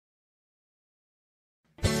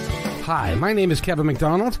Hi, my name is Kevin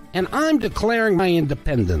McDonald, and I'm declaring my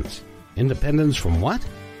independence. Independence from what?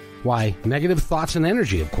 Why, negative thoughts and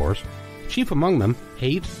energy, of course. Chief among them,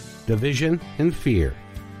 hate, division, and fear.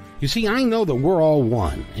 You see, I know that we're all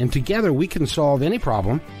one, and together we can solve any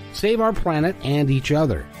problem, save our planet and each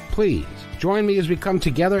other. Please, join me as we come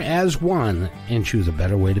together as one and choose a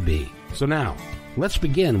better way to be. So now, let's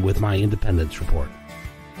begin with my independence report.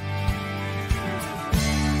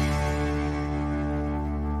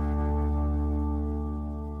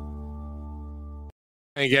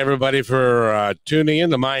 Thank you, everybody, for tuning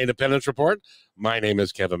in to my Independence Report. My name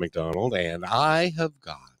is Kevin McDonald, and I have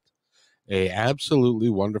got a absolutely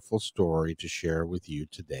wonderful story to share with you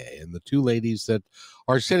today. And the two ladies that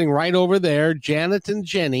are sitting right over there, Janet and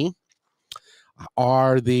Jenny,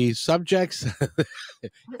 are the subjects.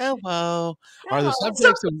 Hello. Are the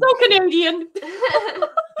subjects of so Canadian.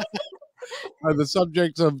 Are the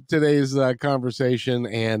subjects of today's conversation,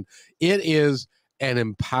 and it is an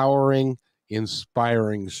empowering,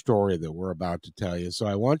 inspiring story that we're about to tell you. So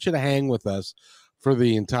I want you to hang with us for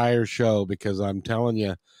the entire show, because I'm telling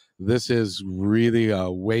you, this is really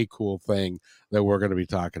a way cool thing that we're going to be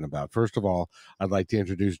talking about. First of all, I'd like to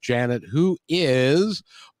introduce Janet, who is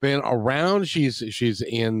been around. She's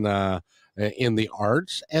in the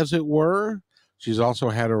arts, as it were. She's also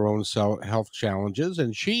had her own health challenges,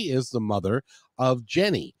 and she is the mother of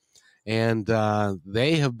Jenny. And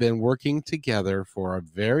they have been working together for a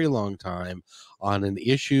very long time on an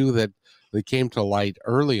issue that came to light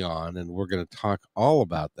early on, and we're going to talk all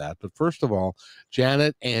about that. But first of all,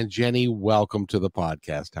 Janet and Jenny, welcome to the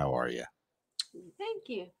podcast. How are you? Thank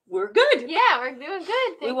you. We're good. Yeah, we're doing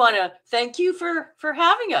good. We want to thank you for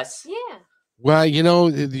having us. Yeah. Well, you know,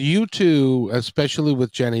 you two, especially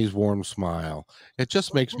with Jenny's warm smile, it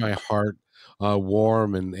just makes my heart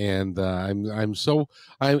warm, and I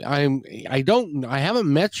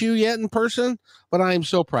haven't met you yet in person, but I'm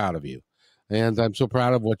so proud of you, and I'm so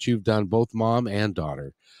proud of what you've done, both mom and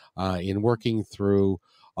daughter, in working through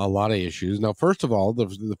a lot of issues. Now, first of all,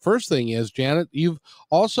 the first thing is, Janet, you've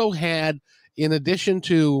also had, in addition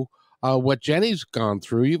to what Jenny's gone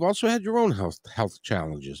through, you've also had your own health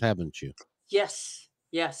challenges, haven't you? Yes.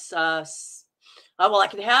 Well, I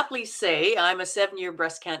can happily say I'm a 7-year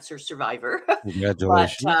breast cancer survivor.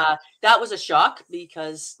 Congratulations. But that was a shock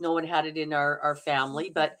because no one had it in our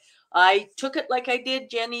family. But I took it like I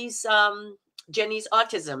did Jenny's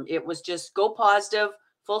autism. It was just go positive,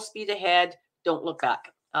 full speed ahead, don't look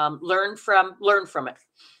back. Learn from it,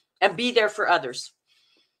 and be there for others.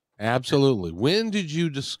 Absolutely. When did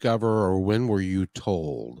you discover, or when were you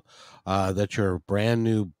told that your brand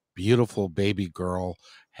new, beautiful baby girl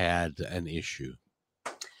had an issue?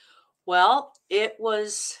 Well, it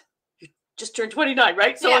was, you just turned 29,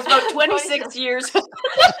 right? So it's about 26 years.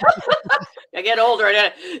 I get older.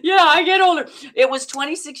 I get older. It was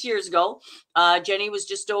 26 years ago. Jenny was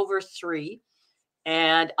just over 3.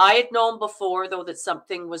 And I had known before, though, that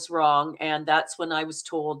something was wrong. And that's when I was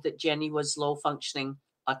told that Jenny was low functioning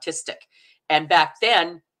autistic. And back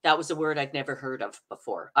then, that was a word I'd never heard of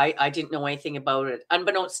before. I didn't know anything about it.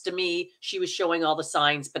 Unbeknownst to me, she was showing all the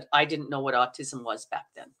signs, but I didn't know what autism was back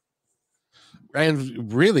then.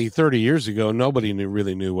 And really, 30 years ago, nobody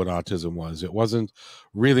really knew what autism was. It wasn't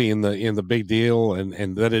really in the big deal,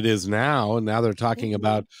 and that it is now. And now they're talking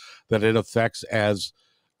about that it affects, as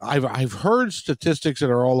I've heard statistics that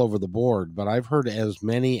are all over the board, but I've heard as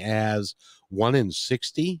many as 1 in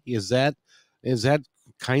 60. Is that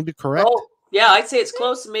kind of correct? Oh, yeah, I'd say it's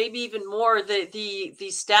close, maybe even more. The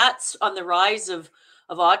stats on the rise of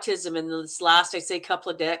autism in this last, I'd say, couple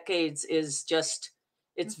of decades is just,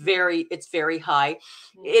 it's very high.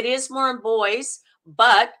 It is more in boys,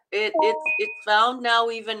 but it's found now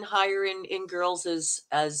even higher in girls as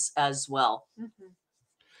well. Mm-hmm.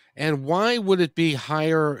 And why would it be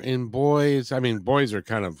higher in boys? I mean, boys are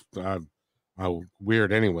kind of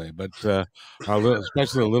weird anyway, but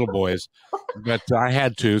especially the little boys. But I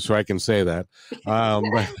had to, so I can say that. But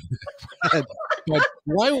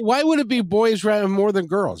why would it be boys rather more than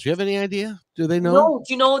girls? Do you have any idea? Do they know? No,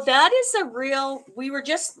 you know, that is a real.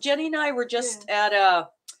 Jenny and I were just at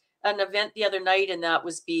an event the other night, and that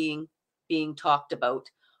was being talked about.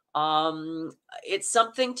 It's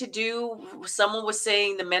something to do. Someone was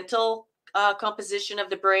saying the mental composition of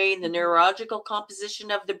the brain, the neurological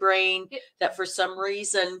composition of the brain, that for some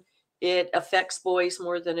reason it affects boys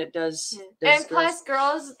more than it does and girls. Plus,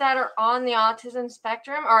 girls that are on the autism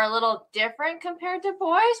spectrum are a little different compared to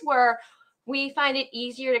boys, where we find it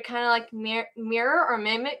easier to kind of like mirror or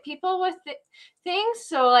mimic people with things.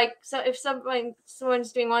 So like, so if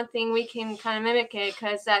someone's doing one thing, we can kind of mimic it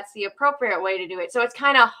because that's the appropriate way to do it. So it's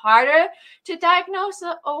kind of harder to diagnose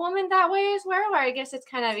a woman that way as well, where I guess it's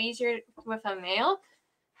kind of easier with a male.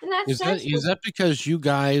 Is that because you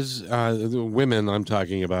guys, the women I'm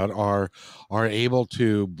talking about, are able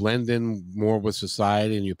to blend in more with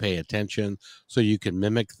society, and you pay attention, so you can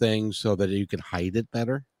mimic things, so that you can hide it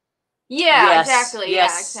better? Yeah, Yes, exactly. yes,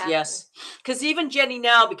 Yeah, exactly. yes. Because even Jenny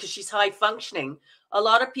now, because she's high functioning, a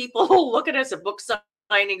lot of people look at us at book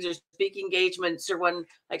signings or speaking engagements, or when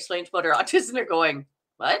I explain about her autism, they're going,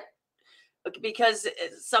 "What?" Because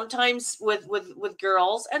sometimes with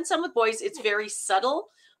girls and some with boys, it's very subtle.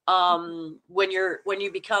 When you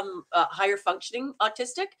become higher functioning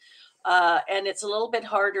autistic, and it's a little bit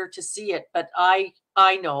harder to see it. But I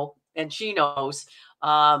know, and she knows,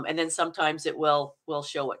 and then sometimes it will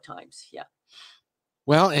show at times. Yeah.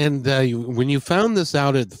 Well, and when you found this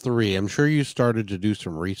out at 3, I'm sure you started to do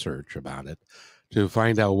some research about it to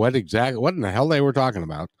find out what in the hell they were talking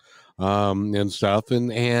about, and stuff.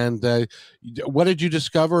 And what did you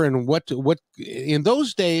discover? And what in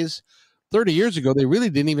those days, 30 years ago, they really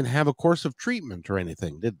didn't even have a course of treatment or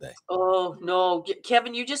anything, did they? Oh no,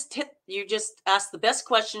 Kevin, you just asked the best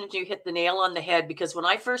question, and you hit the nail on the head. Because when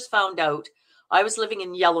I first found out, I was living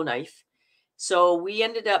in Yellowknife, so we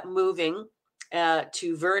ended up moving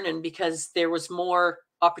to Vernon because there was more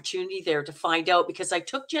opportunity there to find out. Because I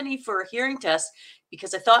took Jenny for a hearing test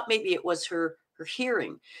because I thought maybe it was her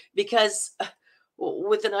hearing. Because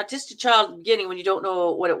with an autistic child at the beginning, when you don't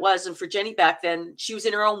know what it was, and for Jenny back then, she was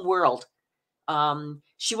in her own world.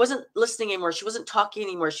 She wasn't listening anymore. She wasn't talking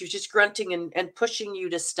anymore. She was just grunting and pushing you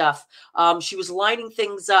to stuff. She was lining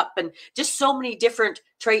things up, and just so many different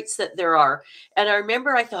traits that there are. And I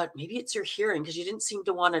remember I thought maybe it's her hearing, because she didn't seem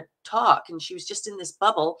to want to talk, and she was just in this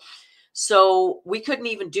bubble. So we couldn't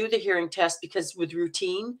even do the hearing test because with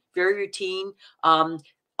routine, very routine,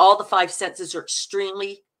 all the 5 senses are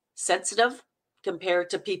extremely sensitive compared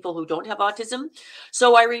to people who don't have autism.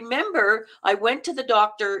 So I remember I went to the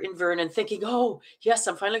doctor in Vernon thinking, oh, yes,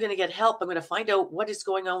 I'm finally going to get help. I'm going to find out what is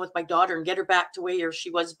going on with my daughter and get her back to where she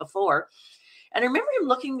was before. And I remember him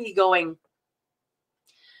looking at me going,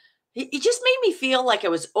 he just made me feel like I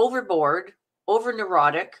was overboard, over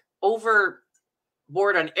neurotic,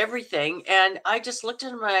 overboard on everything. And I just looked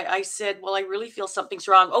at him. I said, well, I really feel something's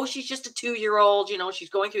wrong. Oh, she's just a 2-year-old. She's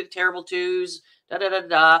going through the terrible twos, da, da, da,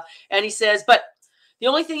 da. And he says, but the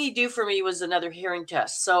only thing he'd do for me was another hearing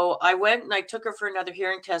test. So I went and I took her for another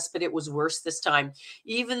hearing test, but it was worse this time.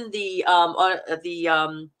 Even the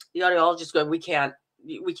audiologist going, we can't.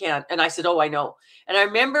 And I said, oh, I know. And I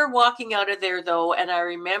remember walking out of there though, and I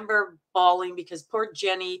remember bawling because poor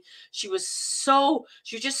Jenny, she was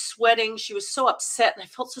just sweating. She was so upset, and I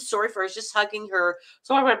felt so sorry for her. I was just hugging her.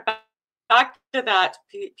 So I went back to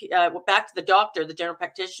the doctor, the general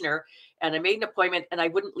practitioner, and I made an appointment, and I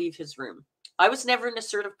wouldn't leave his room. I was never an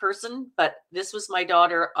assertive person, but this was my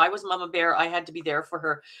daughter. I was Mama Bear. I had to be there for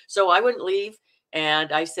her. So I wouldn't leave.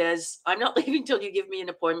 And I says, I'm not leaving till you give me an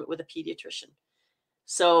appointment with a pediatrician.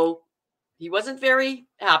 So he wasn't very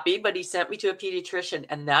happy, but he sent me to a pediatrician,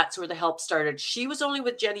 and that's where the help started. She was only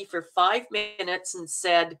with Jenny for 5 minutes and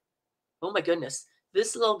said, oh my goodness,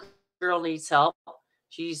 this little girl needs help. I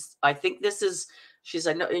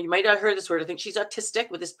know you might not have heard this word. I think she's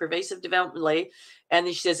autistic with this pervasive developmental delay. And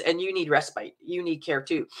then she says, and you need respite. You need care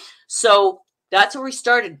too. So that's where we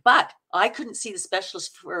started. But I couldn't see the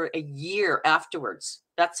specialist for a year afterwards.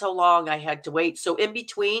 That's how long I had to wait. So in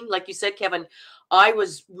between, like you said, Kevin, I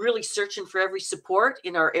was really searching for every support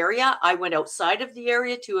in our area. I went outside of the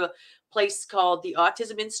area to a place called the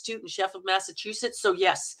Autism Institute in Sheffield, Massachusetts. So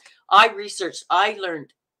yes, I researched, I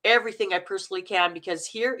learned everything I personally can, because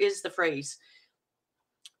here is the phrase: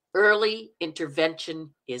 early intervention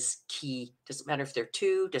is key. Doesn't matter if they're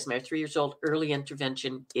 2, doesn't matter 3 years old, early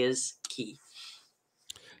intervention is key.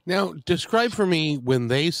 Now, describe for me when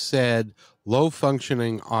they said low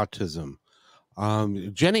functioning autism.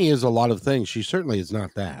 Jenny is a lot of things. She certainly is not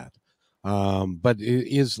that. But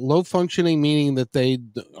is low functioning meaning that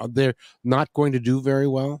they're not going to do very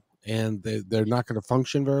well, and they're not going to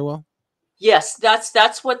function very well? Yes,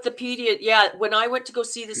 that's what the pediatrician. Yeah, when I went to go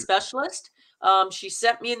see the specialist, she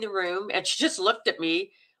sent me in the room, and she just looked at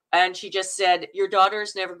me, and she just said, your daughter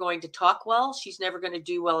is never going to talk well. She's never going to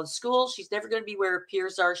do well in school. She's never going to be where her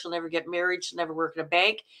peers are. She'll never get married. She'll never work in a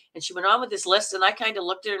bank. And she went on with this list, and I kind of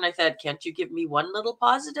looked at her and I thought, can't you give me one little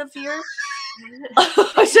positive here?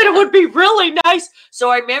 I said it would be really nice. So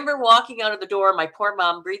I remember walking out of the door, my poor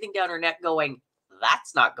mom breathing down her neck going,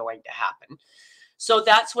 that's not going to happen. So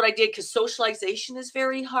that's what I did, because socialization is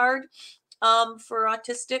very hard for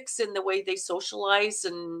autistics in the way they socialize,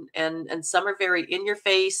 and some are very in your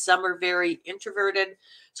face, some are very introverted.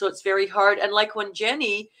 So it's very hard. And like when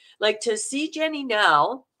Jenny, like to see Jenny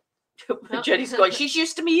now, Jenny's going, she's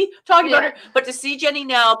used to me talking about her, but to see Jenny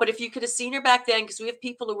now, but if you could have seen her back then, because we have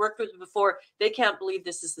people who worked with her before, they can't believe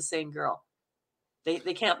this is the same girl. They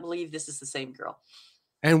can't believe this is the same girl.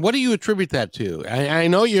 And what do you attribute that to? I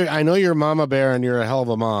know you're Mama Bear and you're a hell of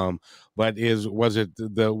a mom, but was it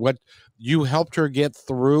what you helped her get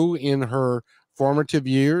through in her formative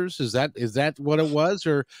years? Is that what it was,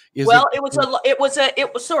 or is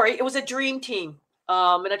it was a dream team.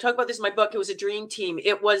 And I talk about this in my book. It was a dream team.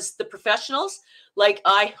 It was the professionals. Like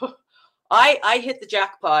I hit the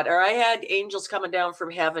jackpot, or I had angels coming down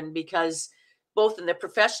from heaven, because both in the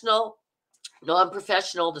professional,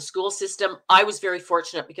 non-professional, the school system, I was very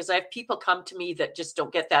fortunate, because I have people come to me that just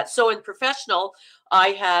don't get that. So in professional, I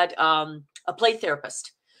had a play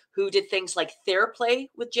therapist who did things like TheraPlay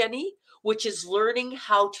with Jenny, which is learning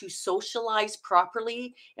how to socialize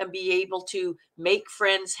properly and be able to make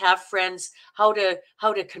friends, have friends, how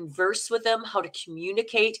to converse with them, how to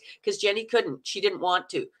communicate, because Jenny couldn't. She didn't want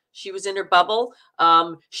to. She was in her bubble.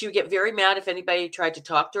 She would get very mad if anybody tried to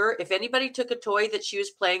talk to her. If anybody took a toy that she was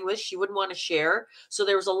playing with, she wouldn't want to share. So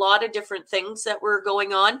there was a lot of different things that were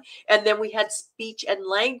going on. And then we had speech and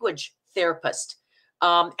language therapist.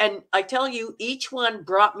 And I tell you, each one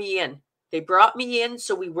brought me in. They brought me in,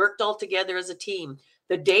 so we worked all together as a team.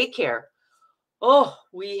 The daycare. Oh,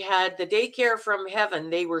 we had the daycare from heaven.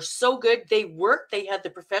 They were so good. They worked. They had the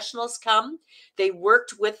professionals come. They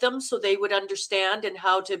worked with them so they would understand and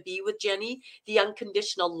how to be with Jenny, the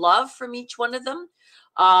unconditional love from each one of them.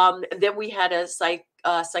 And then we had a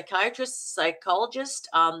psychiatrist, psychologist,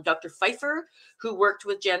 Dr. Pfeiffer, who worked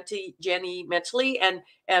with Jenny mentally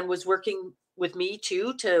and was working with me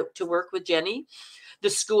too to work with Jenny. The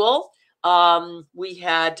school, we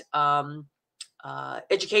had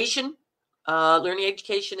education. Learning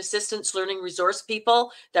education assistants, learning resource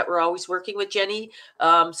people that were always working with Jenny.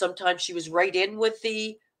 Sometimes she was right in with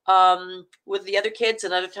the other kids,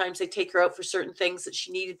 and other times they take her out for certain things that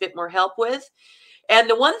she needed a bit more help with. And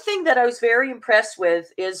the one thing that I was very impressed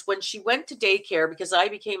with is when she went to daycare, because I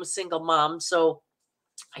became a single mom, so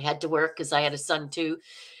I had to work because I had a son too.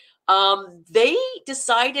 They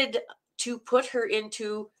decided to put her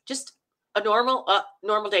into just a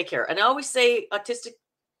normal daycare. And I always say autistic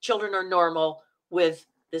children are normal with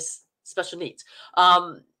this special needs.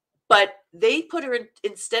 But they put her in,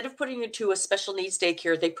 instead of putting her into a special needs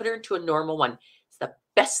daycare, they put her into a normal one. It's the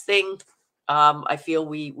best thing I feel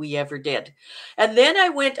we ever did. And then I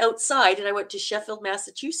went outside and I went to Sheffield,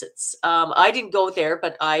 Massachusetts. I didn't go there,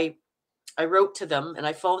 but I wrote to them and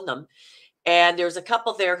I phoned them. And there's a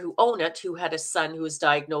couple there who own it, who had a son who was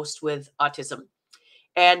diagnosed with autism.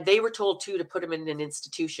 And they were told too to put him in an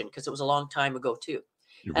institution because it was a long time ago too.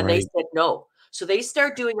 And they said no. So they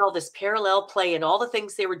started doing all this parallel play and all the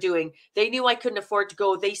things they were doing. They knew I couldn't afford to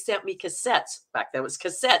go. They sent me cassettes. Back then it was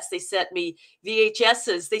cassettes. They sent me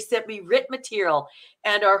VHSs. They sent me writ material.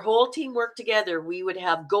 And our whole team worked together. We would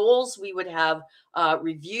have goals. We would have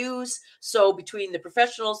reviews. So between the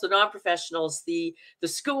professionals, the non-professionals, the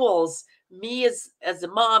schools, me as a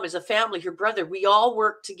mom, as a family, her brother, we all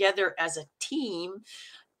worked together as a team.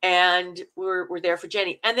 And we're there for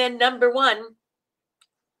Jenny. And then number one,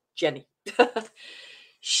 Jenny.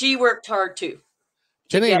 She worked hard too.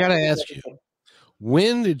 Jenny, I got to ask you,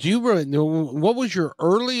 when did you, what was your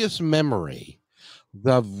earliest memory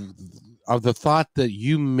of the thought that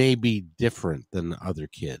you may be different than other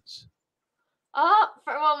kids?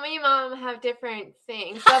 Me and Mom have different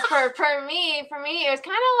things. But for me, it was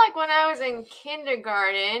kind of like when I was in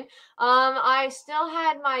kindergarten. I still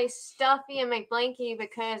had my Stuffy and my Blanky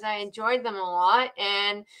because I enjoyed them a lot,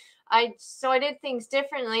 and I did things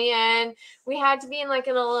differently, and we had to be in like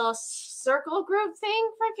a little circle group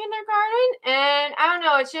thing for kindergarten. And I don't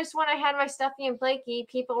know, it's just when I had my Stuffy and Blakey,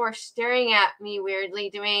 people were staring at me weirdly,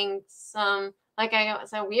 doing some, like, I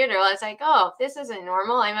was so weirder. I was like, oh, this isn't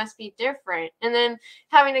normal. I must be different. And then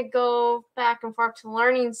having to go back and forth to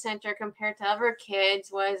Learning Center compared to other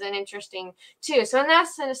kids was an interesting too. So in that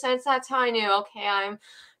sense, that's how I knew, okay, I'm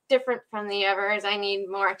different from the others. I need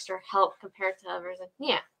more extra help compared to others. And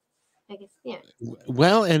yeah. I guess, yeah.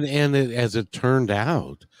 Well, and as it turned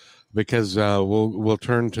out, because we'll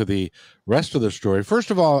turn to the rest of the story.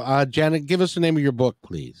 First of all, Janet, give us the name of your book,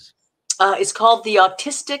 please. It's called The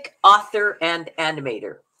Autistic Author and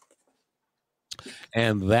Animator.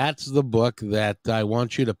 And that's the book that I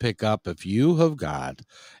want you to pick up if you have got,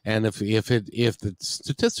 and if the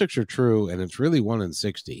statistics are true, and it's really 1 in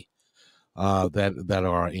 60. that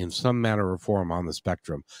are in some manner or form on the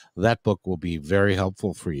spectrum, that book will be very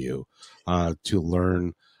helpful for you to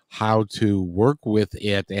learn how to work with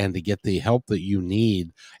it and to get the help that you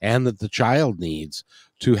need and that the child needs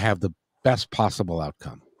to have the best possible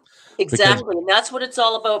outcome. Exactly, and that's what it's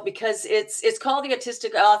all about, because it's called The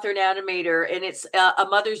Autistic Author and Animator, and it's a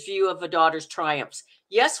mother's view of a daughter's triumphs.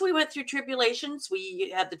 Yes, we went through tribulations.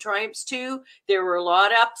 We had the triumphs too. There were a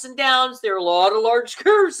lot of ups and downs. There were a lot of large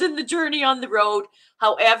curves in the journey on the road.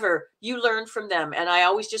 However, you learn from them, and I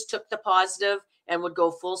always just took the positive and would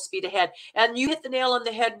go full speed ahead. And you hit the nail on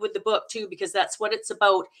the head with the book too, because that's what it's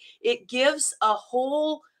about. It gives a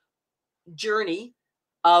whole journey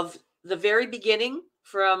of the very beginning,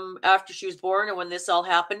 from after she was born and when this all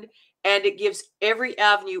happened, and it gives every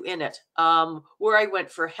avenue in it, where I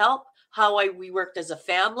went for help, how we worked as a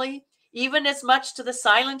family, even as much to the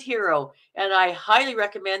silent hero. And I highly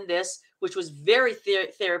recommend this, which was very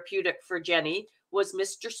therapeutic for Jenny, was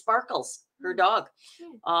Mr. Sparkles, her dog.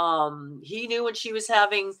 He knew when she was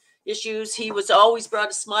having issues. He was always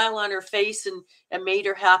brought a smile on her face and made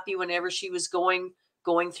her happy whenever she was going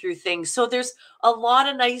through things. So there's a lot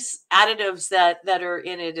of nice additives that are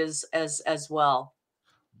in it as well.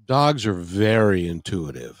 Dogs are very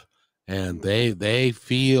intuitive, and they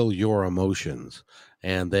feel your emotions,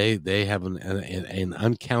 and they have an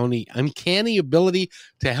uncanny ability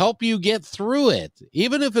to help you get through it,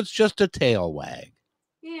 even if it's just a tail wag.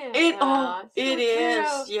 Yeah. It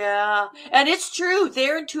is. Yeah. And it's true.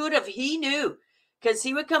 They're intuitive. He knew, because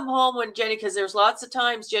he would come home when Jenny, because there's lots of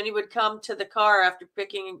times Jenny would come to the car after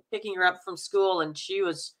picking her up from school, and she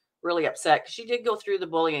was really upset because she did go through the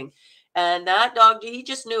bullying. And that dog, he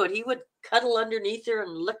just knew it. He would cuddle underneath her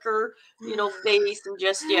and lick her, face, and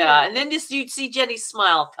just, yeah. And then you'd see Jenny's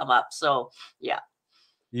smile come up. So, yeah.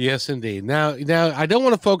 Yes, indeed. Now, I don't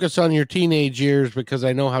want to focus on your teenage years, because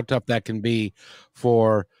I know how tough that can be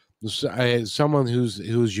for someone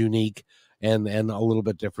who's unique and a little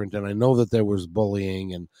bit different. And I know that there was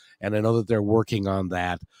bullying, and I know that they're working on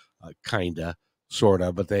that, kinda,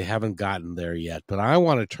 sorta, but they haven't gotten there yet. But I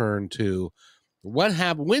want to turn to what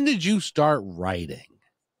happened. When did you start writing?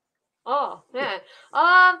 Oh man,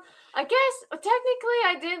 I guess technically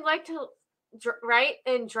I did like to write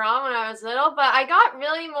and draw when I was little, but I got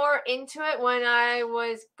really more into it when I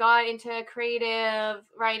got into creative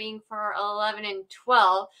writing for 11 and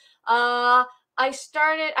 12. I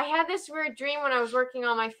had this weird dream when I was working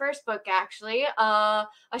on my first book, actually. I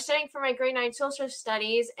was studying for my grade 9 social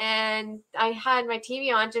studies, and I had my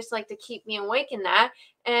TV on just like to keep me awake in that.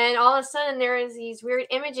 And all of a sudden there was these weird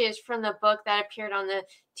images from the book that appeared on the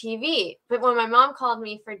TV. But when my mom called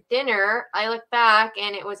me for dinner, I looked back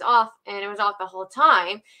and it was off the whole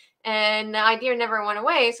time. And the idea never went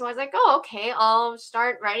away. So I was like, oh, okay, I'll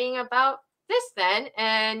start writing about this then.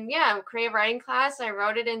 And yeah, creative writing class, I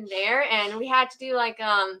wrote it in there, and we had to do like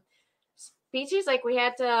speeches, like we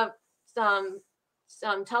had to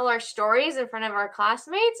tell our stories in front of our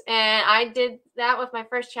classmates, and I did that with my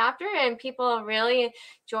first chapter, and people really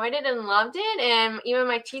enjoyed it and loved it. And even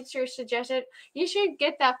my teacher suggested you should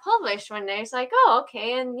get that published one day. It's like, oh,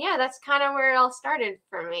 okay. And yeah, that's kind of where it all started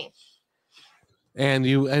for me. And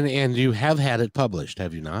you have had it published,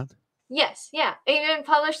 have you not? Yes, yeah. I even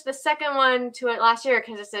published the second one to it last year,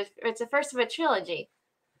 because it's the first of a trilogy.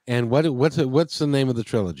 And what's the name of the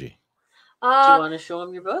trilogy? Do you want to show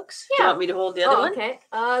them your books? Yeah. Do you want me to hold the other one? Okay.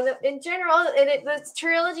 In general, the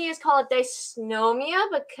trilogy is called Dysnomia,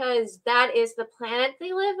 because that is the planet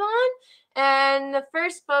they live on. And the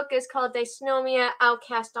first book is called Dysnomia,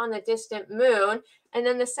 Outcast on the Distant Moon. And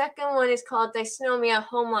then the second one is called Dysnomia,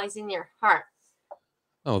 Home Lies in Your Heart.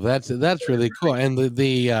 Oh, that's really cool. And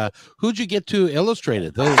the who'd you get to illustrate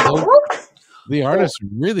it? The artist's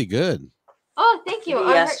really good. Oh, thank you.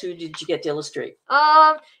 Yes, who did you get to illustrate?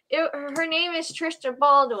 Her name is Trista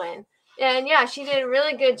Baldwin, and yeah, she did a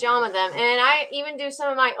really good job with them. And I even do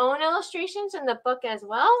some of my own illustrations in the book as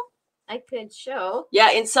well. I could show.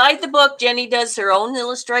 Yeah, inside the book, Jenny does her own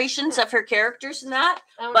illustrations of her characters and that,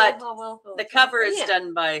 but the cover is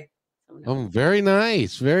done by. Oh, very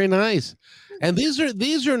nice, very nice. And these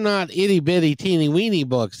are not itty bitty teeny weeny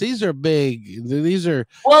books. These are big. These are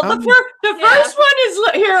the first one is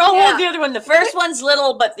here. I'll hold the other one. The first one's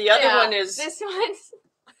little, but the other one is this one's.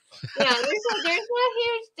 Yeah, there's a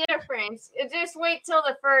huge difference. Just wait till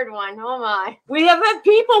the third one. Oh my! We have had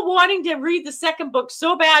people wanting to read the second book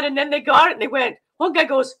so bad, and then they got it and they went. One guy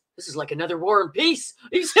goes, "This is like another War and Peace."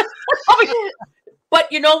 He said,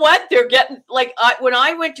 but you know what? They're getting like when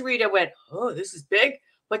I went to read, I went, "Oh, this is big."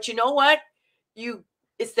 But you know what?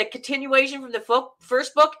 it's the continuation from the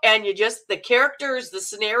first book, and the characters, the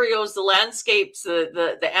scenarios, the landscapes,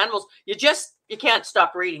 the animals, you can't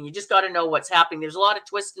stop reading. You just got to know what's happening. There's a lot of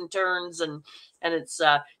twists and turns, and it's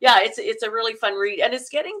it's a really fun read, and it's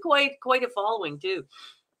getting quite a following too.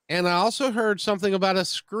 And I also heard something about a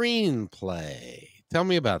screenplay. Tell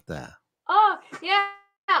me about that. Oh, yeah.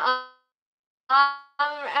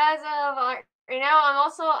 As of right now, I'm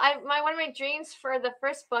also one of my dreams for the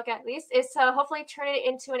first book, at least, is to hopefully turn it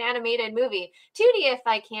into an animated movie, 2D if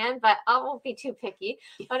I can, but I won't be too picky.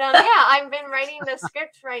 But yeah, I've been writing the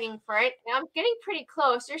script writing for it, and I'm getting pretty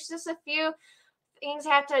close. There's just a few things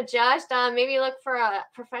I have to adjust. Maybe look for a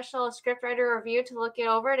professional scriptwriter review to look it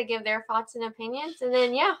over to give their thoughts and opinions, and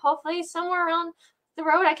then hopefully somewhere around the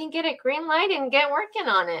road I can get it green light and get working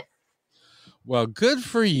on it. Well, good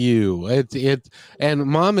for you. And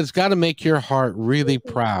Mom, it's got to make your heart really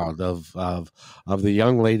proud of the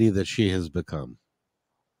young lady that she has become.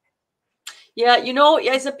 Yeah,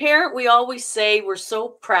 as a parent, we always say we're so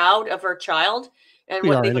proud of our child and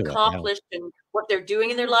what they've accomplished and what they're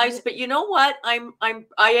doing in their lives. But you know what? I'm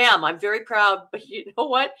very proud. But you know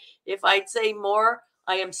what? If I'd say more,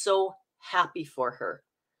 I am so happy for her.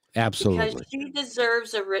 Absolutely. Because she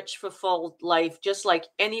deserves a rich, fulfilled life, just like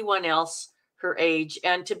anyone else her age.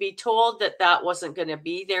 And to be told that wasn't going to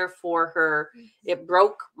be there for her, it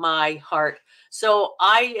broke my heart. So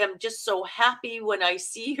I am just so happy when I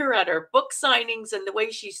see her at her book signings and the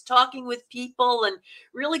way she's talking with people and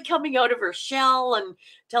really coming out of her shell and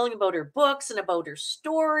telling about her books and about her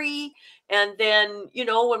story. And then,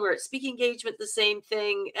 when we're at speaking engagement, the same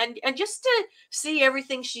thing. And just to see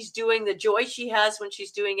everything she's doing, the joy she has when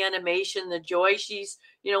she's doing animation, the joy she's,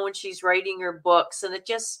 when she's writing her books. And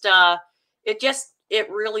it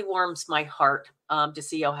really warms my heart to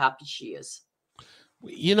see how happy she is.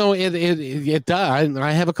 It does.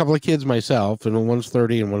 I have a couple of kids myself, and one's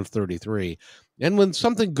 30 and one's 33. And when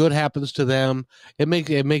something good happens to them, it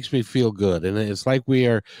makes me feel good. And it's like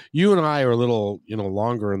you and I are a little,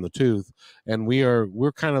 longer in the tooth, and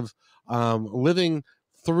we're kind of living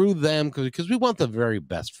through them because we want the very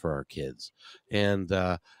best for our kids. And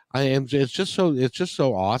it's just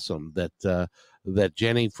so awesome that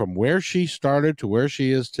Jenny, from where she started to where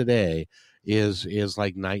she is today, is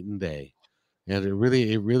like night and day. And it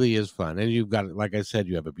really is fun. And you've got, like I said,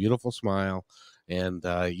 you have a beautiful smile, and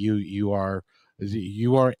you are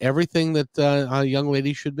everything that a young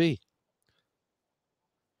lady should be.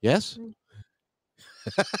 Yes.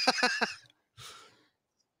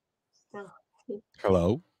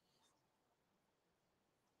 Hello.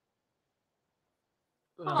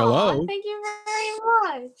 Hello. Thank you very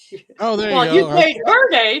much. Oh, there you go. You made her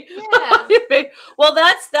day. Yeah. Well,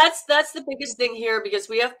 that's the biggest thing here, because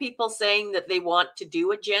we have people saying that they want to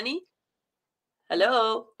do a Jenny.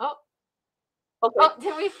 Hello. Oh. Okay. Oh,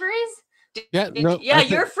 did we freeze?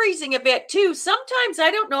 You're freezing a bit too. Sometimes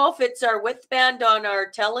I don't know if it's our width band on our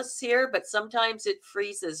TELUS here, but sometimes it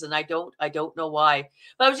freezes, and I don't know why.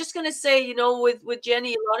 But I was just gonna say, with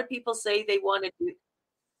Jenny, a lot of people say they want to do.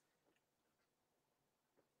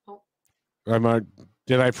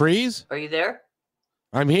 Did I freeze? Are you there?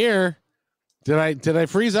 I'm here. Did I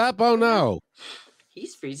freeze up? Oh no.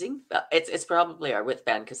 He's freezing. It's probably our width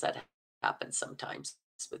band, because that happens sometimes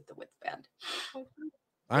with the width band.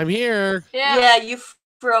 I'm here. Yeah, you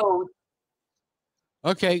froze.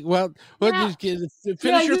 Okay, well, just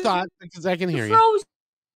finish your thought, because I can hear you.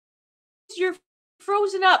 You're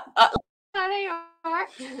frozen up. There you are.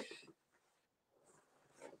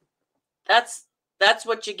 That's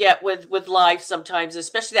what you get with live sometimes,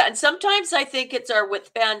 especially that. And sometimes I think it's our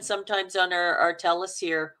width band, sometimes on our TELUS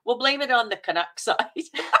here. We'll blame it on the Canuck side.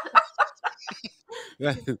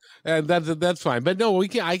 And that's fine. But no,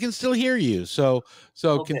 I can still hear you. So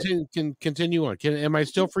okay. continue on. Am I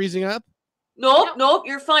still freezing up? Nope,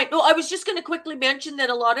 you're fine. No, I was just going to quickly mention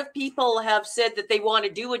that a lot of people have said that they want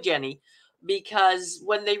to do a Jenny, because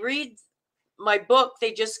when they read my book,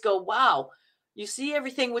 they just go, wow. You see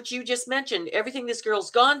everything which you just mentioned, everything this girl's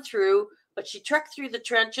gone through, but she trekked through the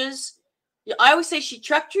trenches. I always say she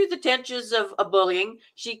trekked through the trenches of bullying.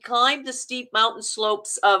 She climbed the steep mountain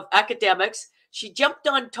slopes of academics. She jumped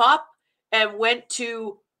on top and went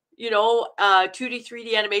to, 2D,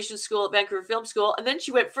 3D animation school at Vancouver Film School. And then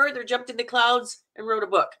she went further, jumped in the clouds, and wrote a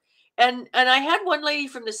book. And I had one lady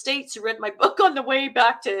from the States who read my book on the way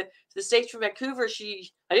back to the States from Vancouver.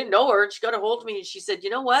 I didn't know her. She got a hold of me and she said, you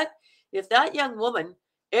know what? If that young woman,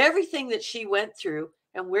 everything that she went through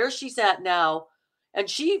and where she's at now, and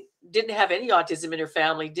she didn't have any autism in her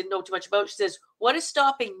family, didn't know too much about it, she says, what is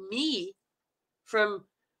stopping me from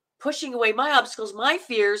pushing away my obstacles, my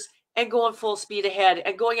fears, and going full speed ahead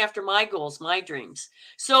and going after my goals, my dreams.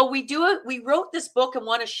 So we do it. We wrote this book and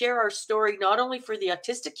want to share our story, not only for the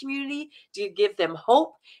autistic community, to give them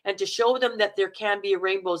hope and to show them that there can be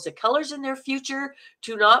rainbows of colors in their future,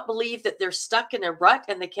 to not believe that they're stuck in a rut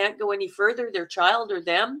and they can't go any further, their child or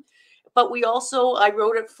them. But we also, I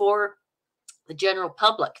wrote it for the general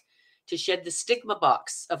public, to shed the stigma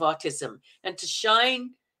box of autism and to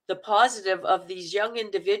shine the positive of these young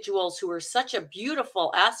individuals who are such a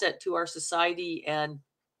beautiful asset to our society and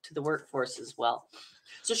to the workforce as well.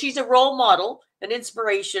 So she's a role model, an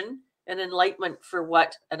inspiration, an enlightenment for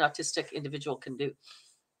what an autistic individual can do.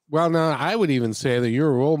 Well, now I would even say that you're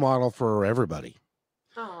a role model for everybody.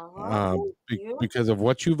 You. Because of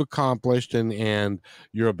what you've accomplished and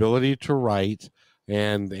your ability to write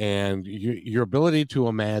and your ability to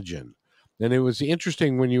imagine. And it was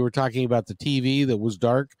interesting when you were talking about the TV that was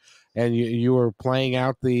dark and you were playing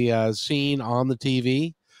out the scene on the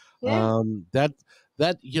TV. Yeah.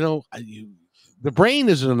 That you know, the brain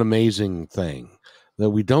is an amazing thing that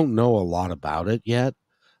we don't know a lot about it yet.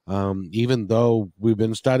 Even though we've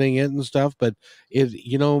been studying it and stuff, but it,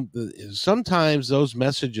 you know, sometimes those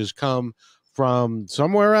messages come from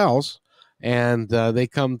somewhere else and they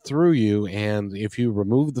come through you. And if you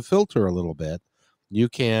remove the filter a little bit, you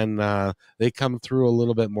can, they come through a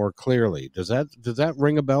little bit more clearly. Does that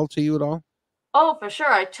ring a bell to you at all? Oh, for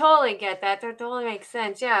sure. I totally get that. That totally makes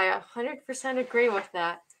sense. Yeah, I 100% agree with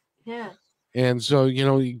that. Yeah. And so, you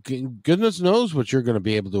know, goodness knows what you're going to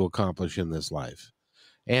be able to accomplish in this life.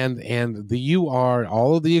 And you are,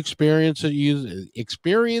 all of the experiences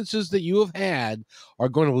that you have had are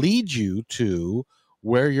going to lead you to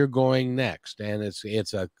where you're going next. And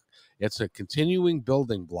it's a continuing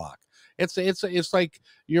building block. It's like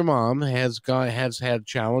your mom has had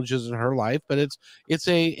challenges in her life, but it's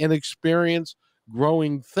an experience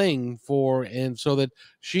growing thing for, and so that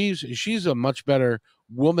she's a much better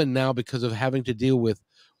woman now because of having to deal with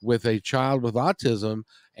a child with autism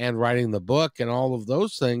and writing the book and all of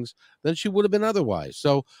those things than she would have been otherwise.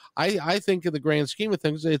 So I think in the grand scheme of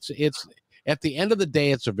things, it's at the end of the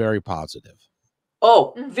day, it's a very positive.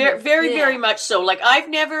 Oh, very, Yeah. very much so. Like, I've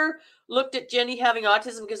never looked at Jenny having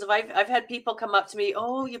autism because I've had people come up to me,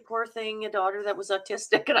 oh, you poor thing, a daughter that was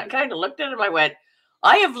autistic. And I kind of looked at him, I went,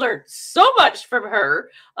 I have learned so much from her.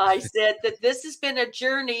 I said that this has been a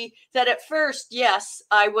journey that at first, yes,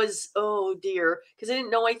 I was, oh dear, because I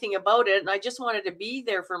didn't know anything about it. And I just wanted to be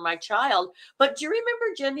there for my child. But do you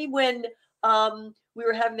remember, Jenny, when we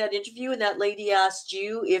were having that interview and that lady asked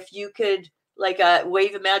you if you could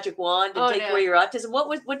wave a magic wand and take away your autism?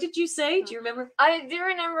 What did you say? Do you remember? I do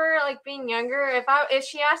remember like being younger. If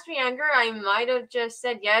she asked me younger, I might have just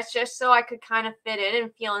said yes, just so I could kind of fit in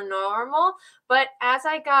and feel normal. But as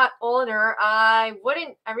I got older, I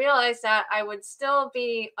realized that I would still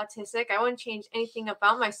be autistic. I wouldn't change anything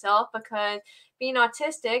about myself because being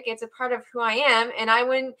autistic, it's a part of who I am, and I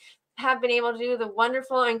wouldn't have been able to do the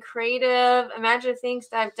wonderful and creative, imaginative things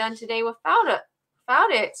that I've done today without it.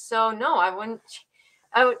 So no, I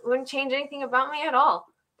wouldn't change anything about me at all.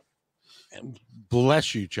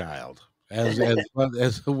 Bless you, child. As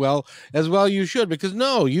well you should, because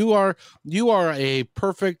no, you are a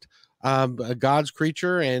perfect God's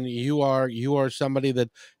creature, and you are somebody that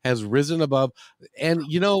has risen above. And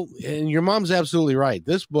you know, and your mom's absolutely right.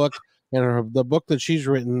 This book and the book that she's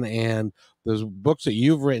written and those books that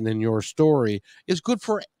you've written in your story is good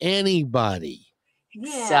for anybody.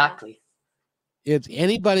 Exactly. It's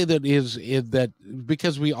anybody that is that,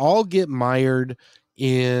 because we all get mired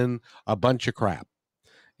in a bunch of crap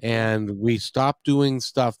and we stop doing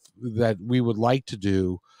stuff that we would like to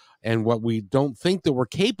do and what we don't think that we're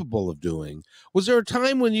capable of doing. Was there a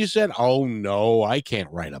time when you said, oh no, I can't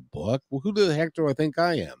write a book? Well, who the heck do I think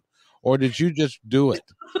I am? Or did you just do it?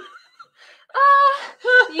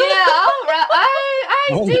 Yeah,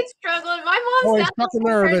 I did struggle. My mom's struck a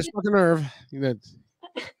nerve.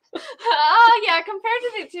 Yeah, compared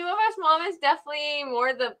to the two of us, mom is definitely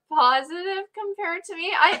more the positive compared to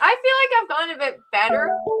me. I feel like I've gotten a bit better,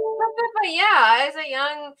 but yeah, as a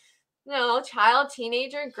young, child,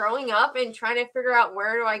 teenager growing up and trying to figure out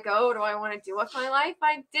where do I go, what do I want to do with my life,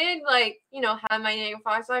 I did have my negative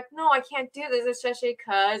thoughts like, no, I can't do this, especially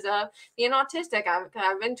because of being autistic.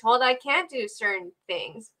 I've been told I can't do certain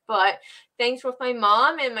things, but thanks with my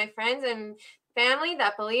mom and my friends and family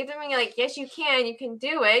that believed in me, like, yes, you can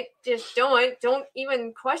do it, just don't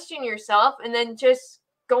even question yourself, and then just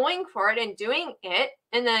going for it and doing it,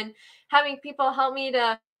 and then having people help me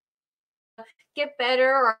to get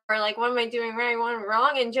better, or like, what am I doing right, what am I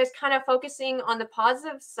wrong, and just kind of focusing on the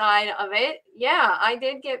positive side of it. Yeah, I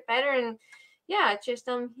did get better, and yeah, just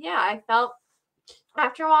I felt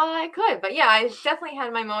after a while I could. But yeah, I definitely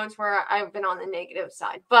had my moments where I've been on the negative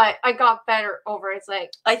side, but I got better over it. It's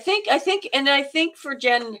like I think for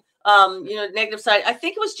Jen, negative side, I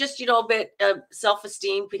think it was just, a bit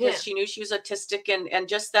self-esteem because she knew she was autistic and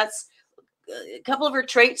just that's a couple of her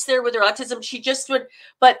traits there with her autism. She just would,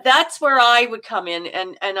 but that's where I would come in.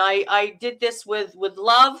 And I did this with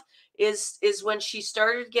love is when she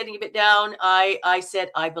started getting a bit down. I said,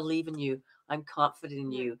 I believe in you. I'm confident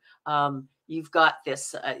in you. You've got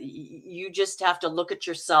this. You just have to look at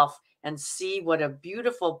yourself and see what a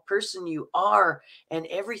beautiful person you are and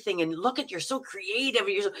everything. And look at, you're so creative.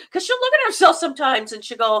 Because she'll look at herself sometimes and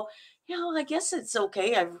she'll go, I guess it's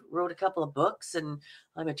okay. I wrote a couple of books and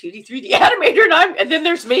I'm a 2D, 3D animator and then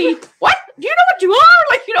there's me. What? Do you know what you are?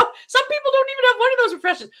 Like, some people don't even have one of those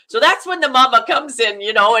professions. So that's when the mama comes in,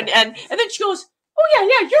 and then she goes, oh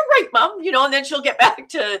yeah, you're right, Mom, and then she'll get back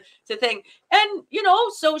to thing. And,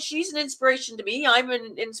 so she's an inspiration to me. I'm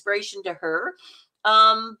an inspiration to her.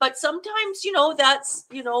 But sometimes, that's,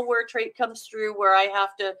 where a trait comes through where I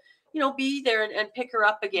have to, be there and pick her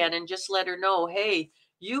up again and just let her know, hey,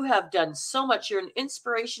 you have done so much. You're an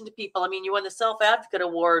inspiration to people. I mean, you won the Self Advocate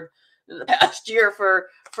Award in the past year for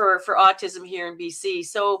autism here in BC.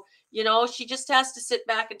 So, she just has to sit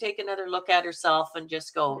back and take another look at herself and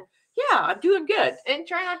just go, yeah, I'm doing good. And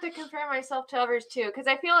try not to compare myself to others too, because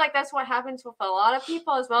I feel like that's what happens with a lot of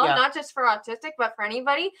people as well, not just for autistic, but for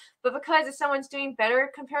anybody. But because if someone's doing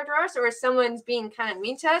better compared to us, or if someone's being kind of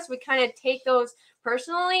mean to us, we kind of take those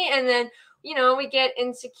personally, and then we get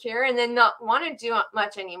insecure and then not want to do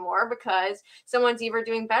much anymore because someone's either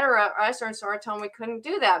doing better at us or sort of told we couldn't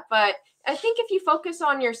do that. But I think if you focus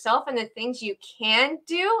on yourself and the things you can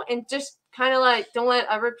do and just kind of like don't let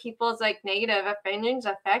other people's like negative opinions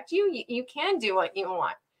affect you, you can do what you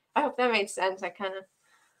want. I hope that made sense. I kind of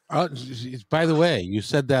by the way, you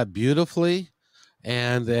said that beautifully,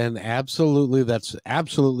 and absolutely, that's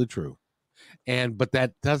absolutely true. But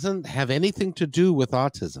that doesn't have anything to do with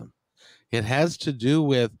autism. It has to do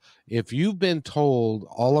with if you've been told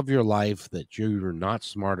all of your life that you're not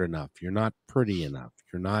smart enough, you're not pretty enough,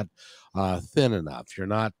 you're not thin enough, you're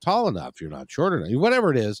not tall enough, you're not short enough,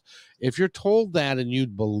 whatever it is, if you're told that and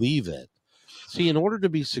you'd believe it, see, in order to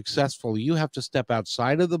be successful, you have to step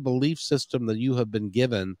outside of the belief system that you have been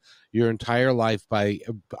given your entire life by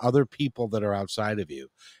other people that are outside of you.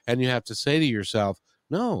 And you have to say to yourself,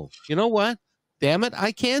 no, you know what? Damn it,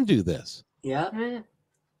 I can do this. Yeah.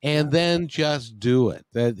 And then just do it.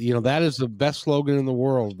 That is the best slogan in the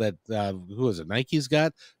world that who is it? Nike's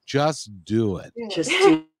got. Just do it. Just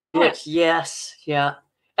do it. Yes. Yeah.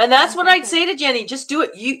 And that's what I'd say to Jenny. Just do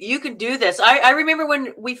it. You can do this. I remember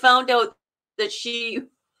when we found out that she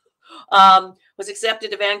was accepted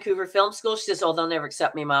to Vancouver Film School. She says, "Oh, they'll never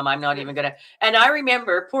accept me, Mom. I'm not even gonna." And I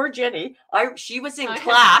remember poor Jenny. She was in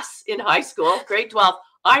class in high school, grade 12.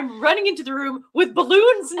 I'm running into the room with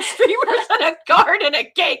balloons and streamers and a card and a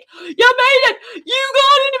cake. You made it. You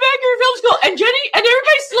got into Vancouver Film School. And Jenny, and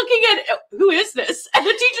everybody's looking at, who is this? And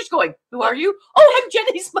the teacher's going, who are you? Oh, I'm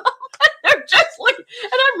Jenny's mom. And they're just like,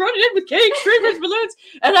 and I'm running in with cake, streamers, balloons.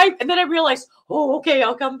 And then I realized, oh, okay,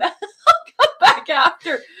 I'll come back. I'll come back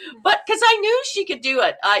after. But because I knew she could do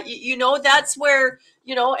it. That's where,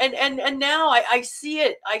 and now I see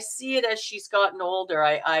it. I see it as she's gotten older.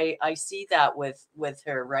 I see that with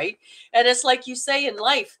her, right? And it's like you say in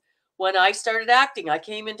life, when I started acting, I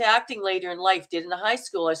came into acting later in life, did in the high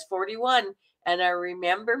school. I was 41. And I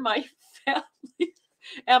remember my family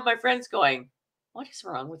and my friends going, what is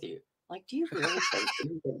wrong with you? Like, do you really think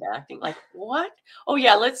you've been acting? Like, what? Oh,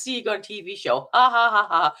 yeah, let's see you go on a TV show. Ha, ha, ha,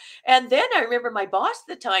 ha. And then I remember my boss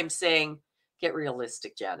at the time saying, get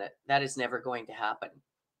realistic, Janet. That is never going to happen.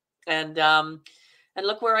 And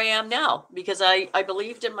look where I am now, because I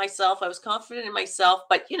believed in myself. I was confident in myself,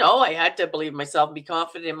 but I had to believe in myself and be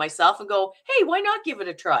confident in myself and go, hey, why not give it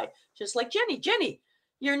a try? Just like Jenny,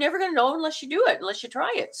 you're never going to know unless you do it, unless you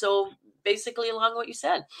try it. So basically along what you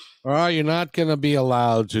said. Well, you're not going to be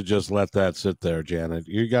allowed to just let that sit there, Janet.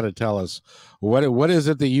 You got to tell us what is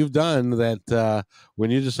it that you've done that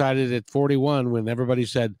when you decided at 41, when everybody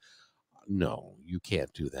said, no, you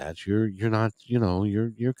can't do that. You're not,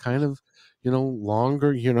 you're kind of,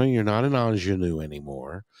 longer, you're not an ingenue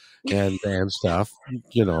anymore and stuff, and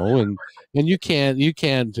you can't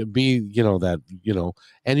be, that,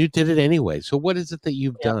 and you did it anyway. So what is it that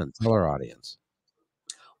you've done? Tell our audience.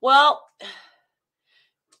 Well,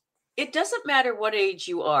 it doesn't matter what age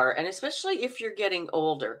you are, and especially if you're getting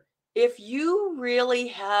older. If you really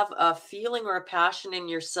have a feeling or a passion in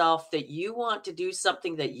yourself that you want to do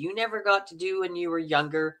something that you never got to do when you were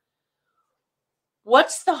younger,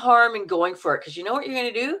 what's the harm in going for it? Because you know what you're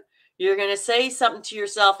going to do? You're going to say something to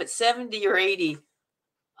yourself at 70 or 80.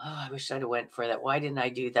 Oh, I wish I'd have went for that. Why didn't I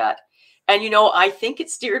do that? And, I think it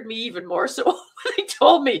steered me even more. So when they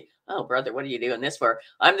told me, oh, brother, what are you doing this for?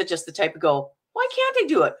 I'm just the type of go, why can't I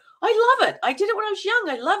do it? I love it. I did it when I was young.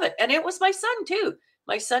 I love it. And it was my son, too.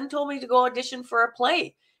 My son told me to go audition for a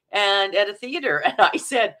play and at a theater. And I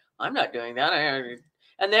said, I'm not doing that.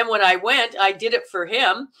 And then when I went, I did it for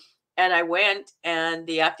him. And I went, and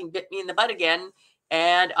the acting bit me in the butt again.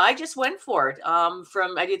 And I just went for it.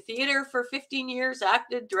 I did theater for 15 years,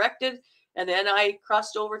 acted, directed, and then I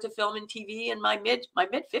crossed over to film and TV in my mid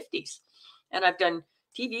 50s. And I've done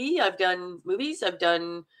TV, I've done movies, I've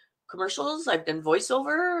done commercials, I've done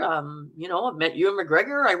voiceover. I've met Ewan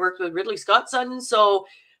McGregor. I worked with Ridley Scott's son. So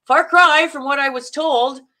far cry from what I was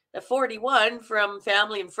told at 41 from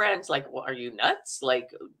family and friends. Like, well, are you nuts? Like,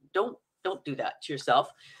 don't do that to yourself.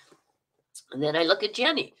 And then I look at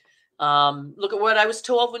Jenny. Look at what I was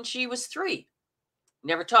told when she was 3.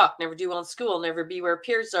 Never talk, never do well in school, never be where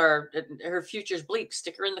peers are. Her future's bleak,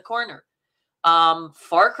 stick her in the corner.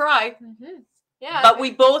 Far cry. Mm-hmm. Yeah. But we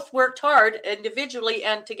both worked hard individually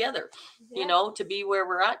and together, to be where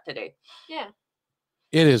we're at today. Yeah.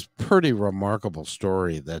 It is pretty remarkable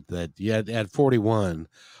story that you had at 41.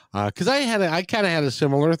 Because I kind of had a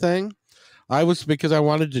similar thing. Because I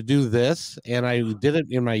wanted to do this, and I did it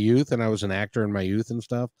in my youth, and I was an actor in my youth and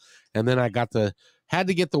stuff. And then I had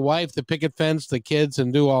to get the wife, the picket fence, the kids,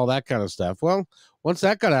 and do all that kind of stuff. Well, once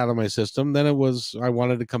that got out of my system, then I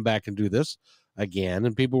wanted to come back and do this again.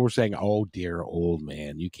 And people were saying, oh, dear old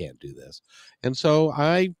man, you can't do this. And so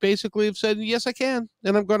I basically have said, yes, I can.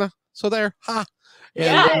 And I'm going to. So there. Ha. And,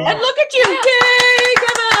 and look at you. Yay,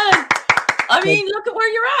 Kevin. I mean, look at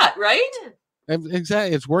where you're at, right?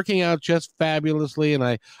 Exactly. It's working out just fabulously. And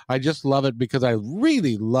I just love it because I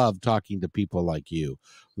really love talking to people like you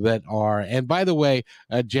that are. And by the way,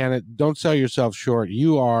 Janet, don't sell yourself short.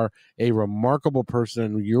 You are a remarkable person.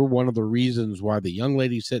 And you're one of the reasons why the young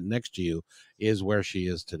lady sitting next to you is where she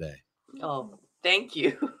is today. Oh, thank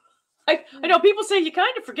you. I know people say you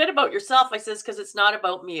kind of forget about yourself. I says, because it's not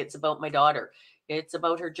about me. It's about my daughter. It's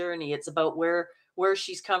about her journey. It's about where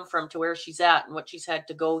she's come from to where she's at and what she's had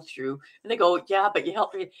to go through. And they go, yeah, but you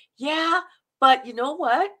helped me. Yeah, but you know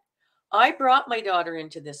what? I brought my daughter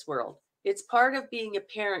into this world. It's part of being a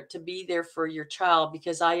parent to be there for your child,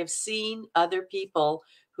 because I have seen other people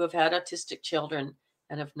who have had autistic children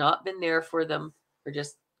and have not been there for them or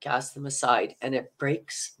just cast them aside. And it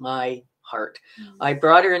breaks my heart. I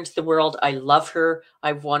brought her into the world. I love her.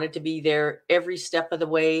 I've wanted to be there every step of the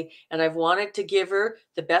way. And I've wanted to give her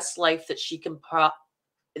the best life that she can,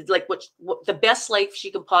 the best life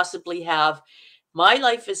she can possibly have. My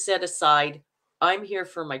life is set aside. I'm here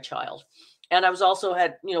for my child. And I was also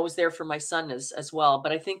was there for my son as well.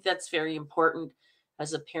 But I think that's very important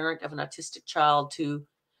as a parent of an autistic child you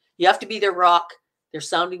have to be their rock, their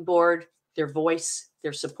sounding board, their voice,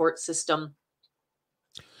 their support system.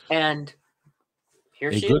 And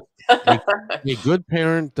here she is. A good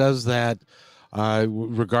parent does that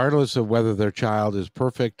regardless of whether their child is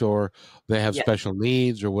perfect or they have special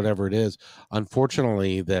needs or whatever it is.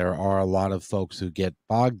 Unfortunately, there are a lot of folks who get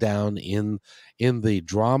bogged down in the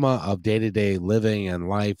drama of day-to-day living and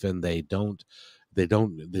life, and they don't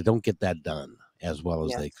get that done as well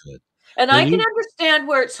as they could. And I can understand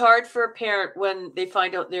where it's hard for a parent when they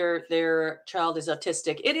find out their child is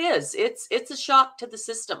autistic. It is. It's a shock to the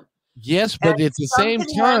system. Yes, but at the same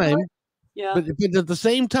time, but at the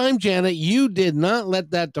same time, Janet, you did not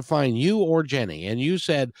let that define you or Jenny. And you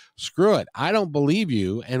said, screw it. I don't believe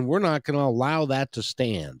you. And we're not going to allow that to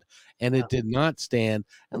stand. And it did not stand.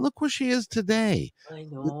 And look where she is today. I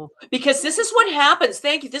know. Because this is what happens.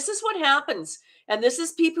 Thank you. This is what happens. And this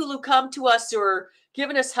is people who come to us who are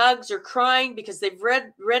giving us hugs or crying because they've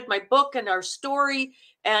read my book and our story.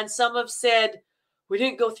 And some have said, we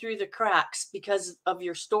didn't go through the cracks because of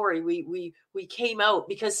your story. We came out,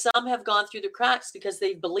 because some have gone through the cracks because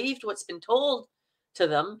they've believed what's been told to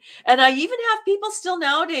them. And I even have people still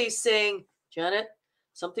nowadays saying, Janet,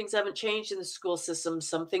 some things haven't changed in the school system.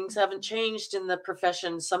 Some things haven't changed in the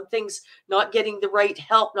profession. Some things not getting the right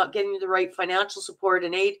help, not getting the right financial support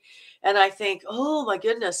and aid. And I think, oh my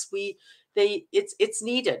goodness, it's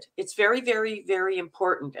needed. It's very, very, very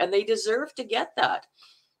important. And they deserve to get that.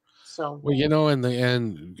 So, well, in the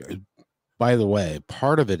end, by the way,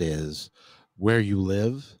 part of it is where you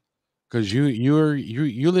live, because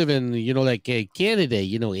you live in like Canada,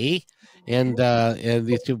 eh? And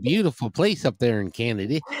it's a beautiful place up there in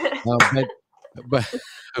Canada,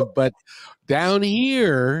 but down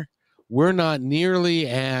here we're not nearly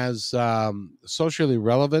as socially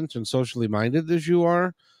relevant and socially minded as you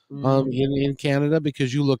are. in Canada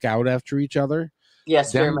because you look out after each other.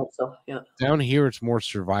 Yes, very much so. Yeah. Down here, it's more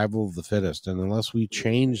survival of the fittest, and unless we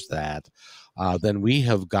change that, then we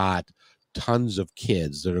have got tons of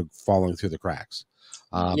kids that are falling through the cracks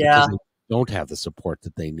because they don't have the support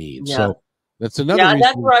that they need. Yeah. So that's another. Yeah, reason. and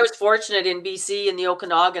that's where I was fortunate in BC in the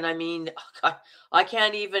Okanagan. I mean, I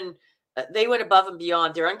can't even. They went above and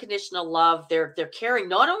beyond. Their unconditional love. They're caring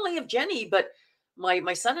not only of Jenny, but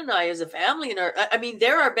my son and I as a family. And I mean,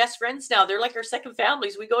 they're our best friends now. They're like our second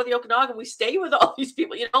families. We go to the Okanagan. We stay with all these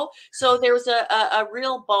people. You know, so there was a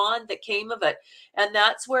real bond that came of it, and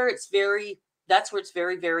that's where it's very. That's where it's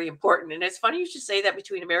very, very important. And it's funny you should say that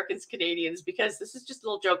between Americans and Canadians, because this is just a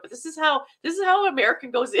little joke, but this is how an American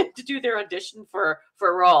goes in to do their audition for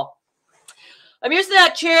a role. I'm using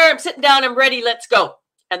that chair. I'm sitting down. I'm ready. Let's go.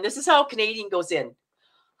 And this is how a Canadian goes in.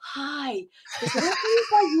 Hi, is it okay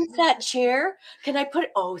if I use that chair? Can I put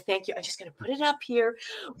it? Oh, thank you. I'm just going to put it up here.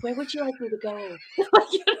 Where would you like me to go?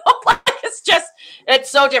 You know, like it's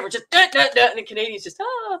so different. Just and the Canadians just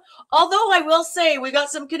Although I will say we got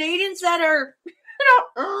some Canadians that are,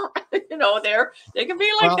 they can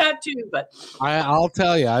be like that too. But I'll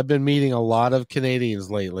tell you, I've been meeting a lot of Canadians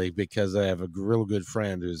lately because I have a real good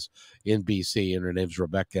friend who's in BC, and her name's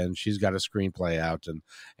Rebecca, and she's got a screenplay out,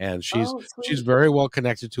 and she's very well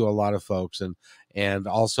connected to a lot of folks, and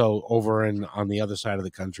also over on the other side of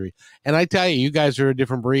the country. And I tell you, you guys are a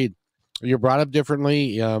different breed. You're brought up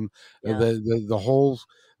differently. The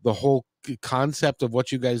whole concept of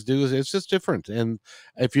what you guys do is it's just different. And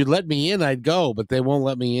if you'd let me in, I'd go, but they won't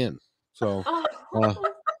let me in. So. Well,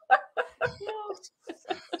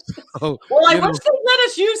 I wish they'd let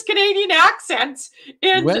us use Canadian accents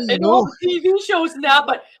in all the TV shows and that,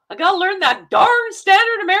 but I gotta learn that darn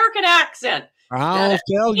standard American accent. I'll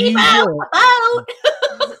tell you.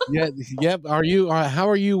 Yep. Are you? How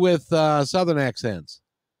are you with Southern accents?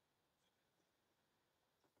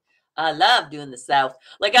 I love doing the South.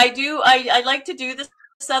 Like I do. I like to do the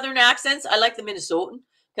Southern accents. I like the Minnesotan.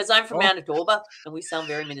 Because I'm from Manitoba, and we sound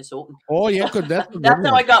very Minnesotan. Oh, yeah, good. That's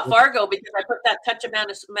how I got Fargo, because I put that touch of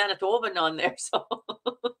Manitoban on there. So,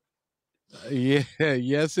 yeah,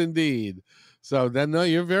 yes, indeed. So then, no,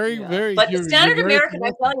 you're very. But the standard American,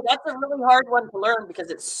 I tell you, that's a really hard one to learn because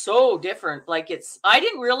it's so different. Like I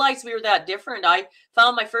didn't realize we were that different. I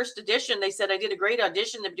found my first audition. They said I did a great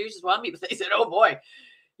audition. The producers wanted me, but they said, "Oh boy,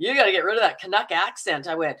 you got to get rid of that Canuck accent."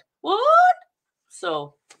 I went, "What?"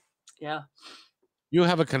 So, yeah. You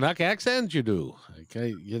have a Canuck accent? You do.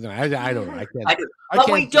 Okay. I don't know. I can't. I do. But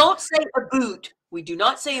we don't say a boot. We do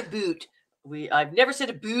not say a boot. I've never said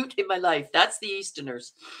a boot in my life. That's the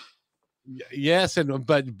Easterners. Yes,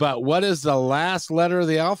 but what is the last letter of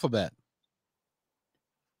the alphabet?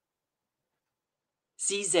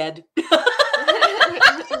 CZ.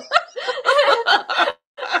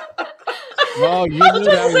 Oh, you knew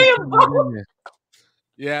that.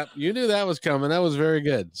 Yeah, you knew that was coming. That was very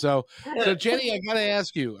good. So Jenny, I got to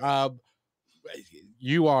ask you,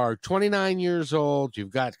 you are 29 years old.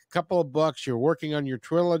 You've got a couple of books. You're working on your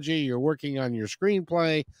trilogy. You're working on your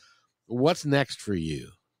screenplay. What's next for you?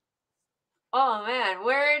 Oh man,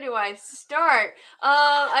 where do I start?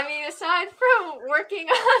 I mean, aside from working on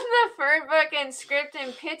the Fern book and script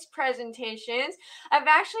and pitch presentations, I've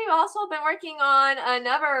actually also been working on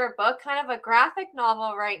another book, kind of a graphic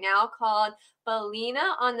novel right now called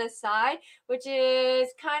Belina on the Side, which is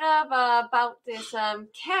kind of about this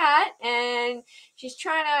cat, and she's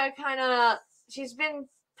trying to she's been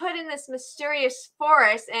put in this mysterious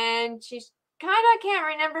forest, and she's kind of can't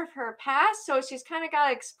remember her past, so she's kind of got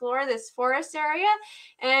to explore this forest area,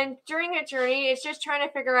 and during her journey it's just trying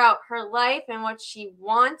to figure out her life and what she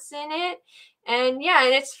wants in it. And yeah,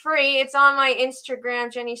 and it's free. It's on my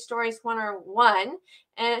Instagram, Jenny Stories 101.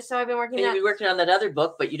 And so I've been working. You've been working on that other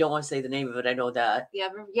book, but you don't want to say the name of it. I know that. Yeah,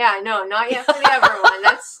 no, not yet for the other one.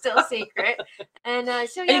 That's still secret. And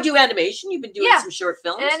so yeah. And you do animation. You've been doing some short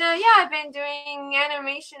films. And I've been doing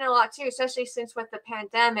animation a lot too, especially since with the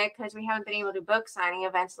pandemic, because we haven't been able to do book signing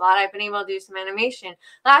events a lot. I've been able to do some animation.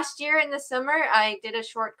 Last year in the summer, I did a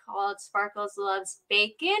short called Sparkles Loves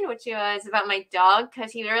Bacon, which was about my dog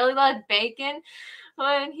because he really loved bacon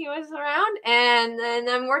when he was around. And then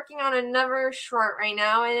I'm working on another short right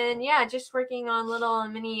now, and just working on little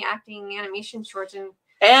mini acting animation shorts.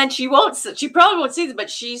 And she probably won't see them, but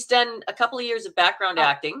she's done a couple of years of background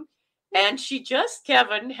acting, and she just,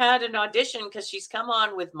 Kevin, had an audition because she's come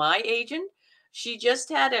on with my agent. She just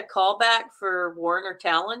had a callback for Warner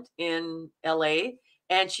Talent in LA,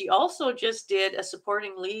 and she also just did a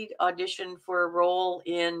supporting lead audition for a role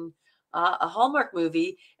in a Hallmark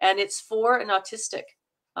movie, and it's for an autistic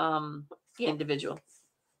individual.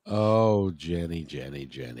 Oh, Jenny,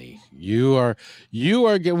 you are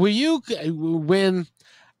will you when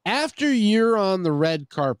after you're on the red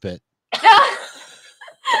carpet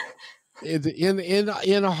in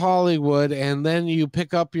Hollywood, and then you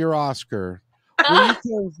pick up your Oscar,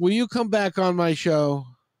 will you come back on my show?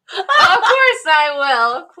 Of course I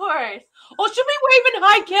will. Of course. Oh, she'll be waving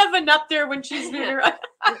hi, Kevin, up there when she's there.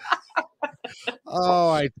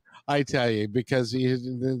 Oh, I tell you, because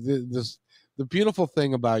the beautiful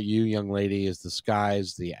thing about you, young lady, is the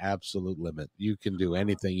sky's the absolute limit. You can do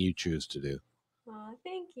anything you choose to do. Oh,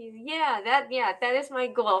 thank you. Yeah, that is my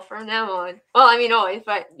goal from now on. Well, I mean, always,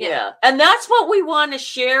 but Yeah. And that's what we want to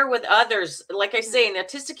share with others. Like I say, in the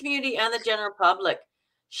autistic community and the general public,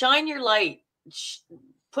 shine your light,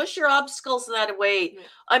 push your obstacles that away. Yeah.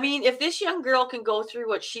 I mean, if this young girl can go through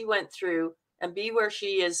what she went through and be where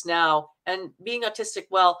she is now and being autistic,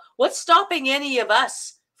 well, what's stopping any of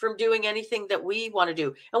us from doing anything that we want to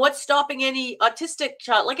do? And what's stopping any autistic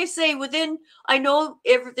child? Like I say, I know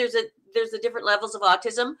there's the different levels of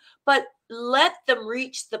autism, but let them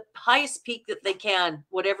reach the highest peak that they can,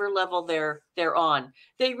 whatever level they're on.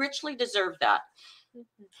 They richly deserve that.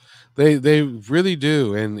 They really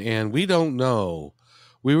do, and we don't know.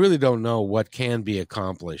 We really don't know what can be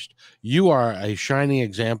accomplished. You are a shining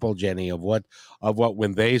example, Jenny, of what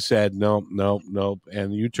when they said nope, nope, nope,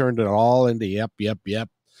 and you turned it all into yep,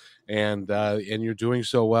 and you're doing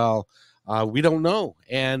so well. We don't know,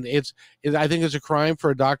 and I think it's a crime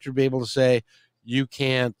for a doctor to be able to say you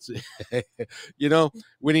can't. You know,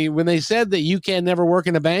 when they said that you can never work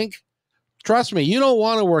in a bank, trust me, you don't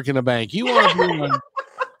want to work in a bank. You want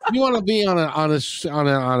to be on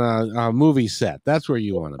a movie set. That's where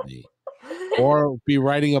you want to be, or be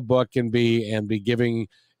writing a book and be giving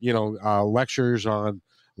lectures on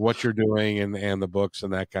what you're doing and the books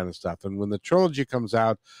and that kind of stuff. And when the trilogy comes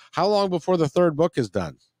out, how long before the third book is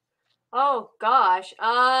done? Oh gosh.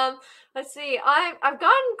 Let's see. I've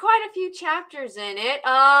gotten quite a few chapters in it.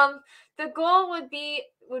 The goal would be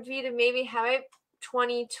to maybe have it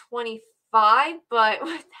 2025, but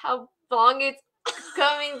with how long it's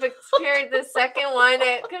coming compared to the second one,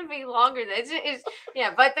 it could be longer.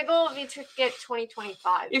 Yeah, but the goal would be to get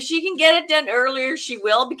 2025. If she can get it done earlier, she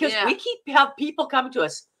will, because we have people coming to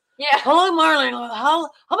us. Yeah. Hello, Marlene. How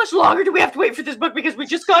much longer do we have to wait for this book? Because we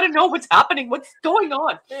just got to know what's happening, what's going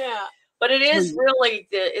on. Yeah. But it is really,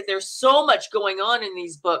 there's so much going on in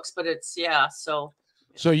these books, but it's,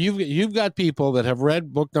 So you've got people that have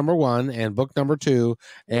read book number 1 and book number 2,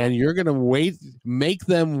 and you're going to make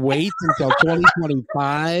them wait until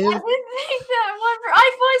 2025. I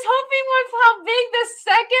was hoping with how big the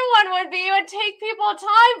second one would be, it would take people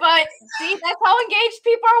time, but see, that's how engaged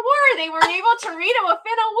people were. They were able to read it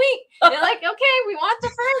within a week. They're like, okay, we want the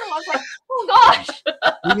third one. I was like, oh gosh.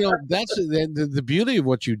 That's the beauty of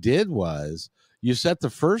what you did was you set the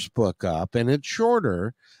first book up, and it's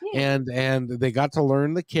shorter, and they got to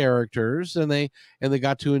learn the characters, and they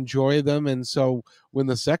got to enjoy them. And so when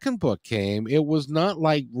the second book came, it was not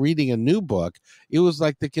like reading a new book. It was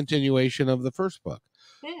like the continuation of the first book.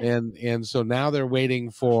 And so now they're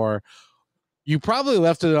waiting for, you probably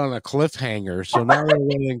left it on a cliffhanger, so now they're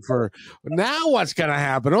waiting for, now what's gonna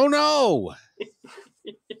happen? Oh no.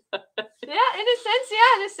 Yeah, in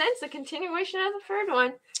a sense, the continuation of the third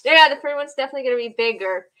one. Yeah, the third one's definitely going to be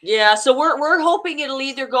bigger. Yeah, so we're hoping it'll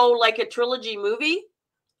either go like a trilogy movie,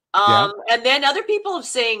 and then other people have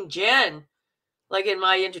saying, Jen, like in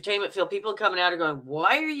my entertainment field, people coming out and going,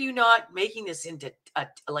 why are you not making this into a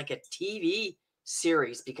TV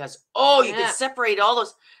series? Because you could separate all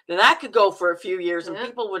those. That could go for a few years, and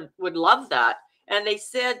people would love that. And they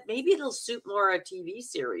said maybe it'll suit more a TV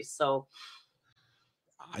series. So.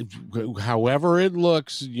 However it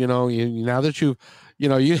looks, now that you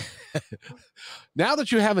now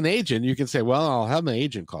that you have an agent, you can say, well, I'll have my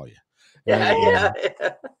agent call you. Yeah.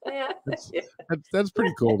 That's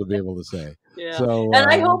pretty cool to be able to say. Yeah. So, and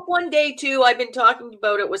I hope one day too, I've been talking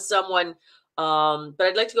about it with someone, but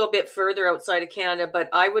I'd like to go a bit further outside of Canada, but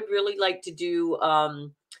I would really like to do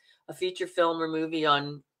a feature film or movie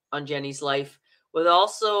on Jenny's life, with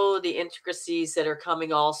also the intricacies that are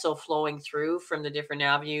coming also flowing through from the different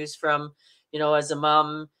avenues, from, as a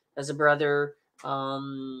mom, as a brother,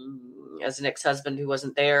 as an ex-husband who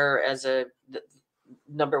wasn't there, as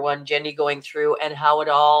number one, Jenny going through, and how it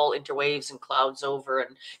all interwaves and clouds over.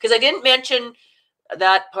 And because I didn't mention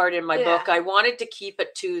that part in my book, I wanted to keep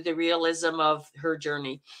it to the realism of her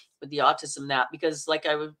journey with the autism, because like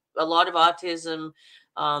a lot of autism,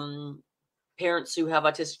 parents who have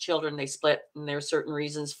autistic children, they split, and there are certain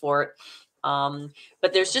reasons for it.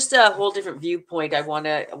 But there's just a whole different viewpoint I want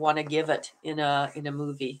to give it in a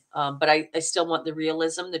movie. But I still want the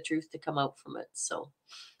realism, the truth to come out from it. So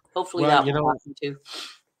hopefully Well, that will happen too.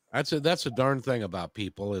 That's a darn thing about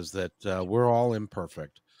people, is that we're all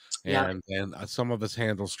imperfect, Yeah. and some of us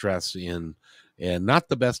handle stress in not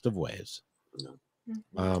the best of ways.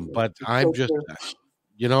 But I'm just,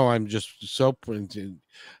 I'm just so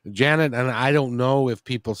Janet, and I don't know if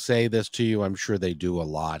people say this to you. I'm sure they do a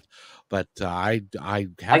lot, but I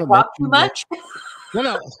haven't met talk too much.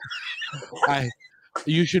 No,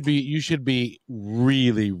 you should be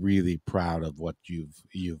really, really proud of what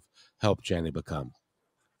you've helped Jenny become.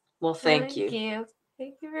 Well, thank you.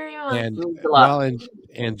 Thank you very much.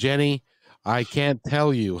 And Jenny, I can't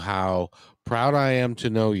tell you how proud I am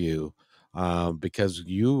to know you, because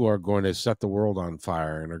you are going to set the world on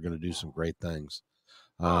fire and are going to do some great things.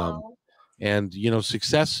 And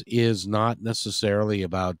success is not necessarily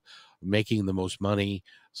about making the most money.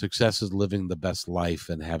 Success is living the best life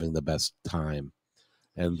and having the best time.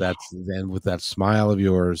 And with that smile of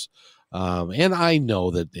yours. And I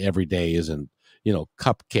know that every day isn't,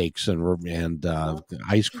 cupcakes and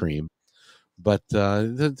ice cream, but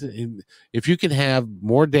if you can have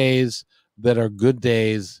more days that are good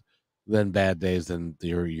days than bad days, then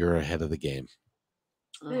you're ahead of the game.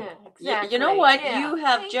 Yeah, exactly. You know what? Yeah. You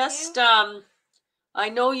have Thank just you. I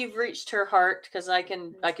know you've reached her heart, because I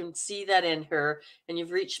can see that in her, and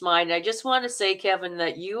you've reached mine. I just want to say, Kevin,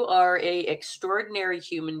 that you are a extraordinary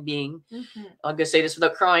human being. Mhm. I'm going to say this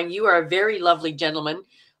without crying. You are a very lovely gentleman.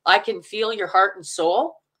 I can feel your heart and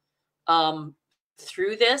soul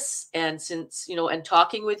through this, and since and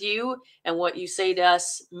talking with you, and what you say to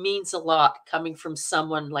us means a lot, coming from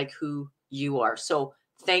someone like who you are. So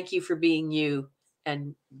thank you for being you,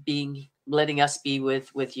 and letting us be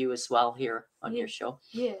with you as well here on your show.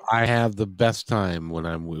 Yeah. I have the best time when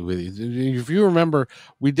I'm with you. If you remember,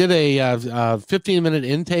 we did a 15-minute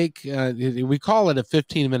intake. We call it a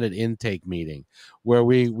 15-minute intake meeting, where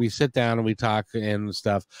we sit down and we talk and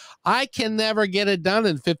stuff. I can never get it done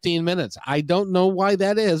in 15 minutes. I don't know why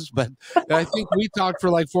that is, but I think we talked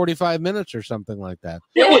for like 45 minutes or something like that.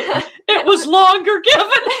 It was longer,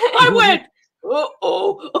 Kevin. I went,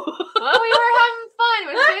 uh-oh. Well, we were having fun.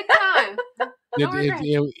 It was a good time.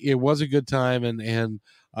 It was a good time, and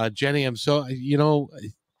Jenny, I'm so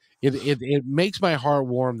it makes my heart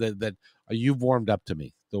warm that you've warmed up to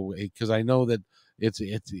me, because I know that it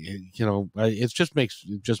just makes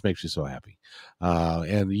me so happy,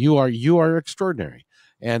 and you are extraordinary.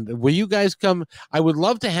 And will you guys come? I would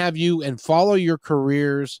love to have you and follow your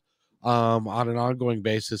careers on an ongoing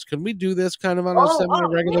basis. Can we do this kind of on a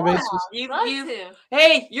semi-regular basis?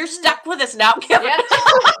 Hey, you're stuck with us now, Kevin. Yeah.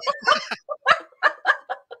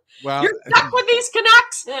 Well, you're stuck with these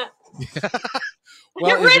Canucks. Yeah.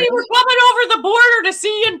 Get ready. We're coming over the border to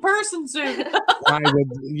see you in person soon.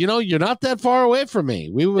 You're not that far away from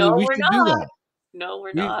me. We should do that. No,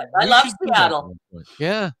 we're not. I love Seattle.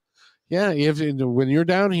 Yeah. When you're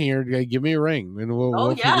down here, give me a ring, and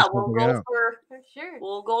we'll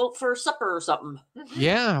go for supper or something.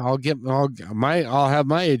 Yeah, I'll have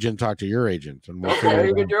my agent talk to your agent, and we'll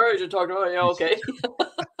you get your agent talk to me. Yeah, okay.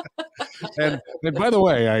 and by the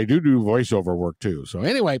way, I do voiceover work too. So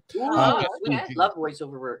anyway, love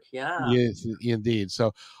voiceover work. Yeah. Yes, indeed.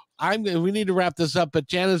 So we need to wrap this up. But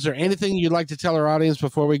Jen, is there anything you'd like to tell our audience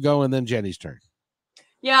before we go, and then Jenny's turn?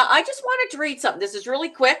 Yeah, I just wanted to read something. This is really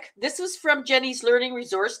quick. This was from Jenny's learning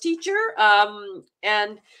resource teacher.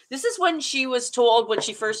 And this is when she was told, when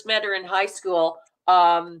she first met her in high school,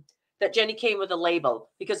 that Jenny came with a label,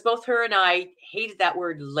 because both her and I hated that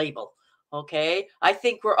word label. Okay. I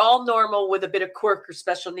think we're all normal with a bit of quirk or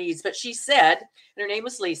special needs. But she said, and her name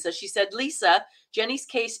was Lisa, she said, Lisa, Jenny's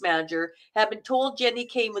case manager, had been told Jenny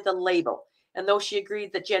came with a label. And though she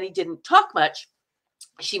agreed that Jenny didn't talk much,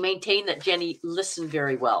 she maintained that Jenny listened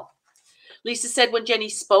very well. Lisa said when Jenny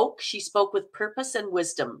spoke, she spoke with purpose and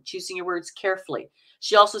wisdom, choosing her words carefully.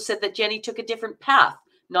 She also said that Jenny took a different path,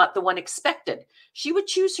 not the one expected. She would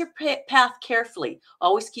choose her path carefully,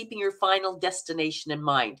 always keeping her final destination in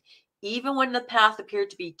mind. Even when the path appeared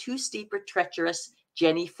to be too steep or treacherous,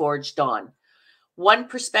 Jenny forged on. One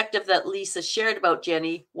perspective that Lisa shared about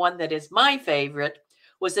Jenny, one that is my favorite,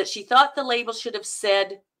 was that she thought the label should have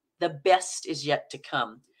said, "The best is yet to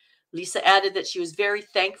come." Lisa added that she was very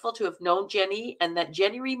thankful to have known Jenny, and that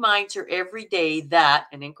Jenny reminds her every day that,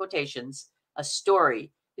 and in quotations, a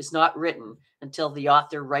story is not written until the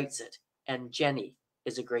author writes it, and Jenny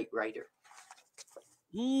is a great writer.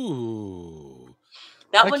 Ooh.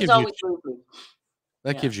 That one's always moved me.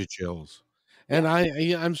 That gives you chills. And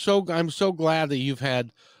I'm so glad that you've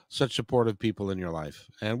had such supportive people in your life,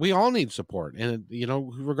 and we all need support, and you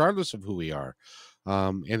know, regardless of who we are.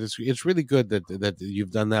 And it's really good that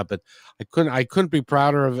you've done that. But I couldn't be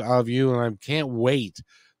prouder of you, and I can't wait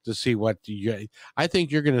to see what you. I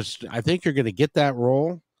think you're gonna get that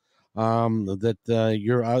role. That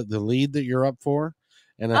you're the lead that you're up for,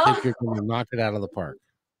 and I think you're going to knock it out of the park.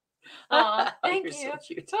 Oh, thank you. So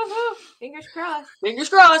cute. Fingers crossed. Fingers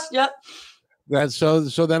crossed. Yep. That's so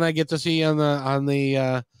then I get to see on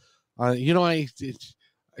the you know, I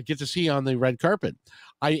get to see on the red carpet.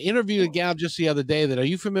 I interviewed a gal just the other day. Are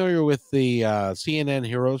you familiar with the CNN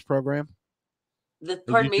Heroes program?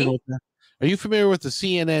 Pardon me? Are you familiar with the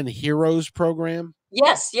CNN Heroes program?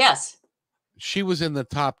 Yes. She was in the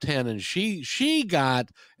top 10, and she got,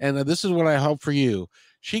 and this is what I hope for you.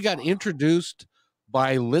 She got introduced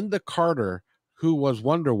by Linda Carter, who was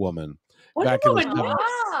Wonder Woman. Back in the 70s.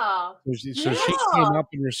 Wow. So she came up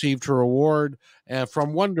and received her award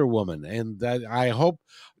from Wonder Woman, and that I hope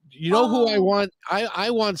you know who I want.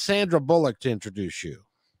 I want Sandra Bullock to introduce you.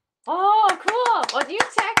 Oh, cool. Well, you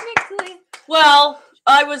technically. Well,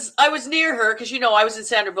 I was near her because I was in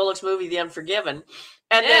Sandra Bullock's movie The Unforgiven,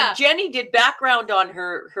 and then Jenny did background on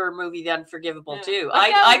her movie The Unforgivable too.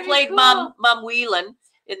 I played cool. Mom Whelan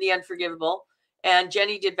in The Unforgivable, and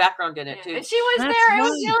Jenny did background in it too. And she was there. Right. It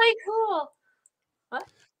was really cool. What?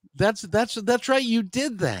 That's right. You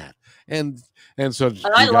did that, and so. And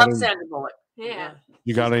I love Sandra Bullock. Yeah.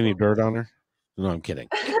 You got any dirt on her? No, I'm kidding.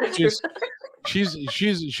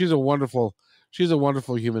 She's a wonderful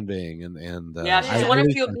human being, and she's a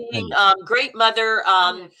wonderful human being. Great mother,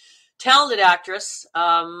 talented actress.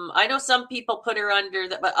 I know some people put her under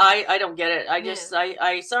that, but I don't get it.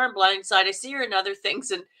 I saw her in Blindside. I see her in other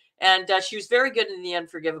things, and she was very good in The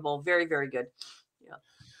Unforgivable. Very, very good. Yeah.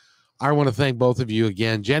 I want to thank both of you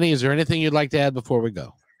again. Jenny, is there anything you'd like to add before we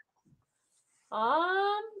go?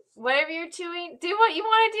 Whatever you're doing, do what you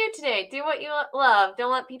want to do today. Do what you love.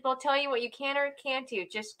 Don't let people tell you what you can or can't do.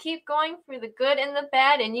 Just keep going for the good and the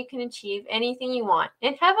bad, and you can achieve anything you want.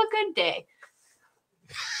 And have a good day.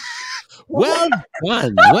 Well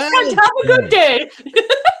done. Have a good day.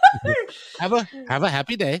 have a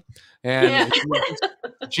happy day. And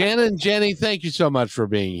Jan and Jenny, thank you so much for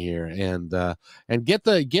being here. And get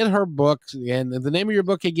her book. And the name of your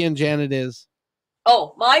book again, Janet, is.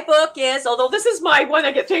 Oh, my book is, although this is my one,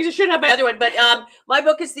 I get things I should have my other one, but my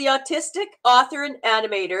book is The Autistic Author and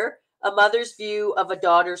Animator, A Mother's View of a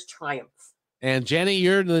Daughter's Triumph. And Jenny,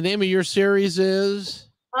 the name of your series is?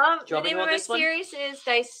 The name of my series is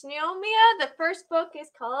Dysnomia. The first book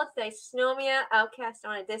is called Dysnomia, Outcast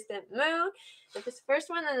on a Distant Moon. That's the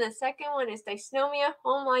first one, and the second one is Dysnomia,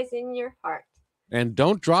 Home Lies in Your Heart. And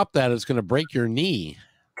don't drop that. It's going to break your knee.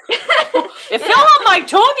 It fell on my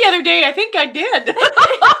toe the other day. I think I did.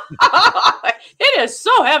 It is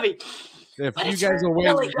so heavy. If you guys will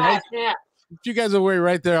wait, if you guys will wait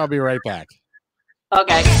right there, I'll be right back.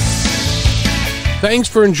 Okay. Thanks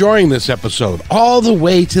for enjoying this episode all the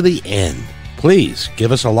way to the end. Please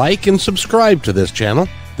give us a like and subscribe to this channel.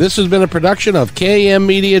 This has been a production of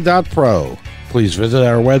kmmedia.pro. Please visit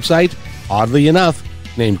our website, oddly enough,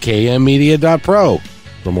 named kmmedia.pro,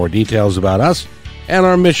 for more details about us and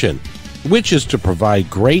our mission, which is to provide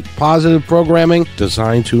great positive programming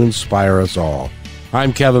designed to inspire us all.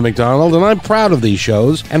 I'm Kevin McDonald, and I'm proud of these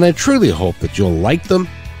shows, and I truly hope that you'll like them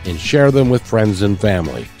and share them with friends and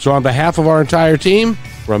family. So on behalf of our entire team,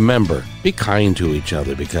 remember, be kind to each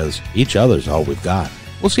other because each other's all we've got.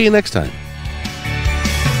 We'll see you next time.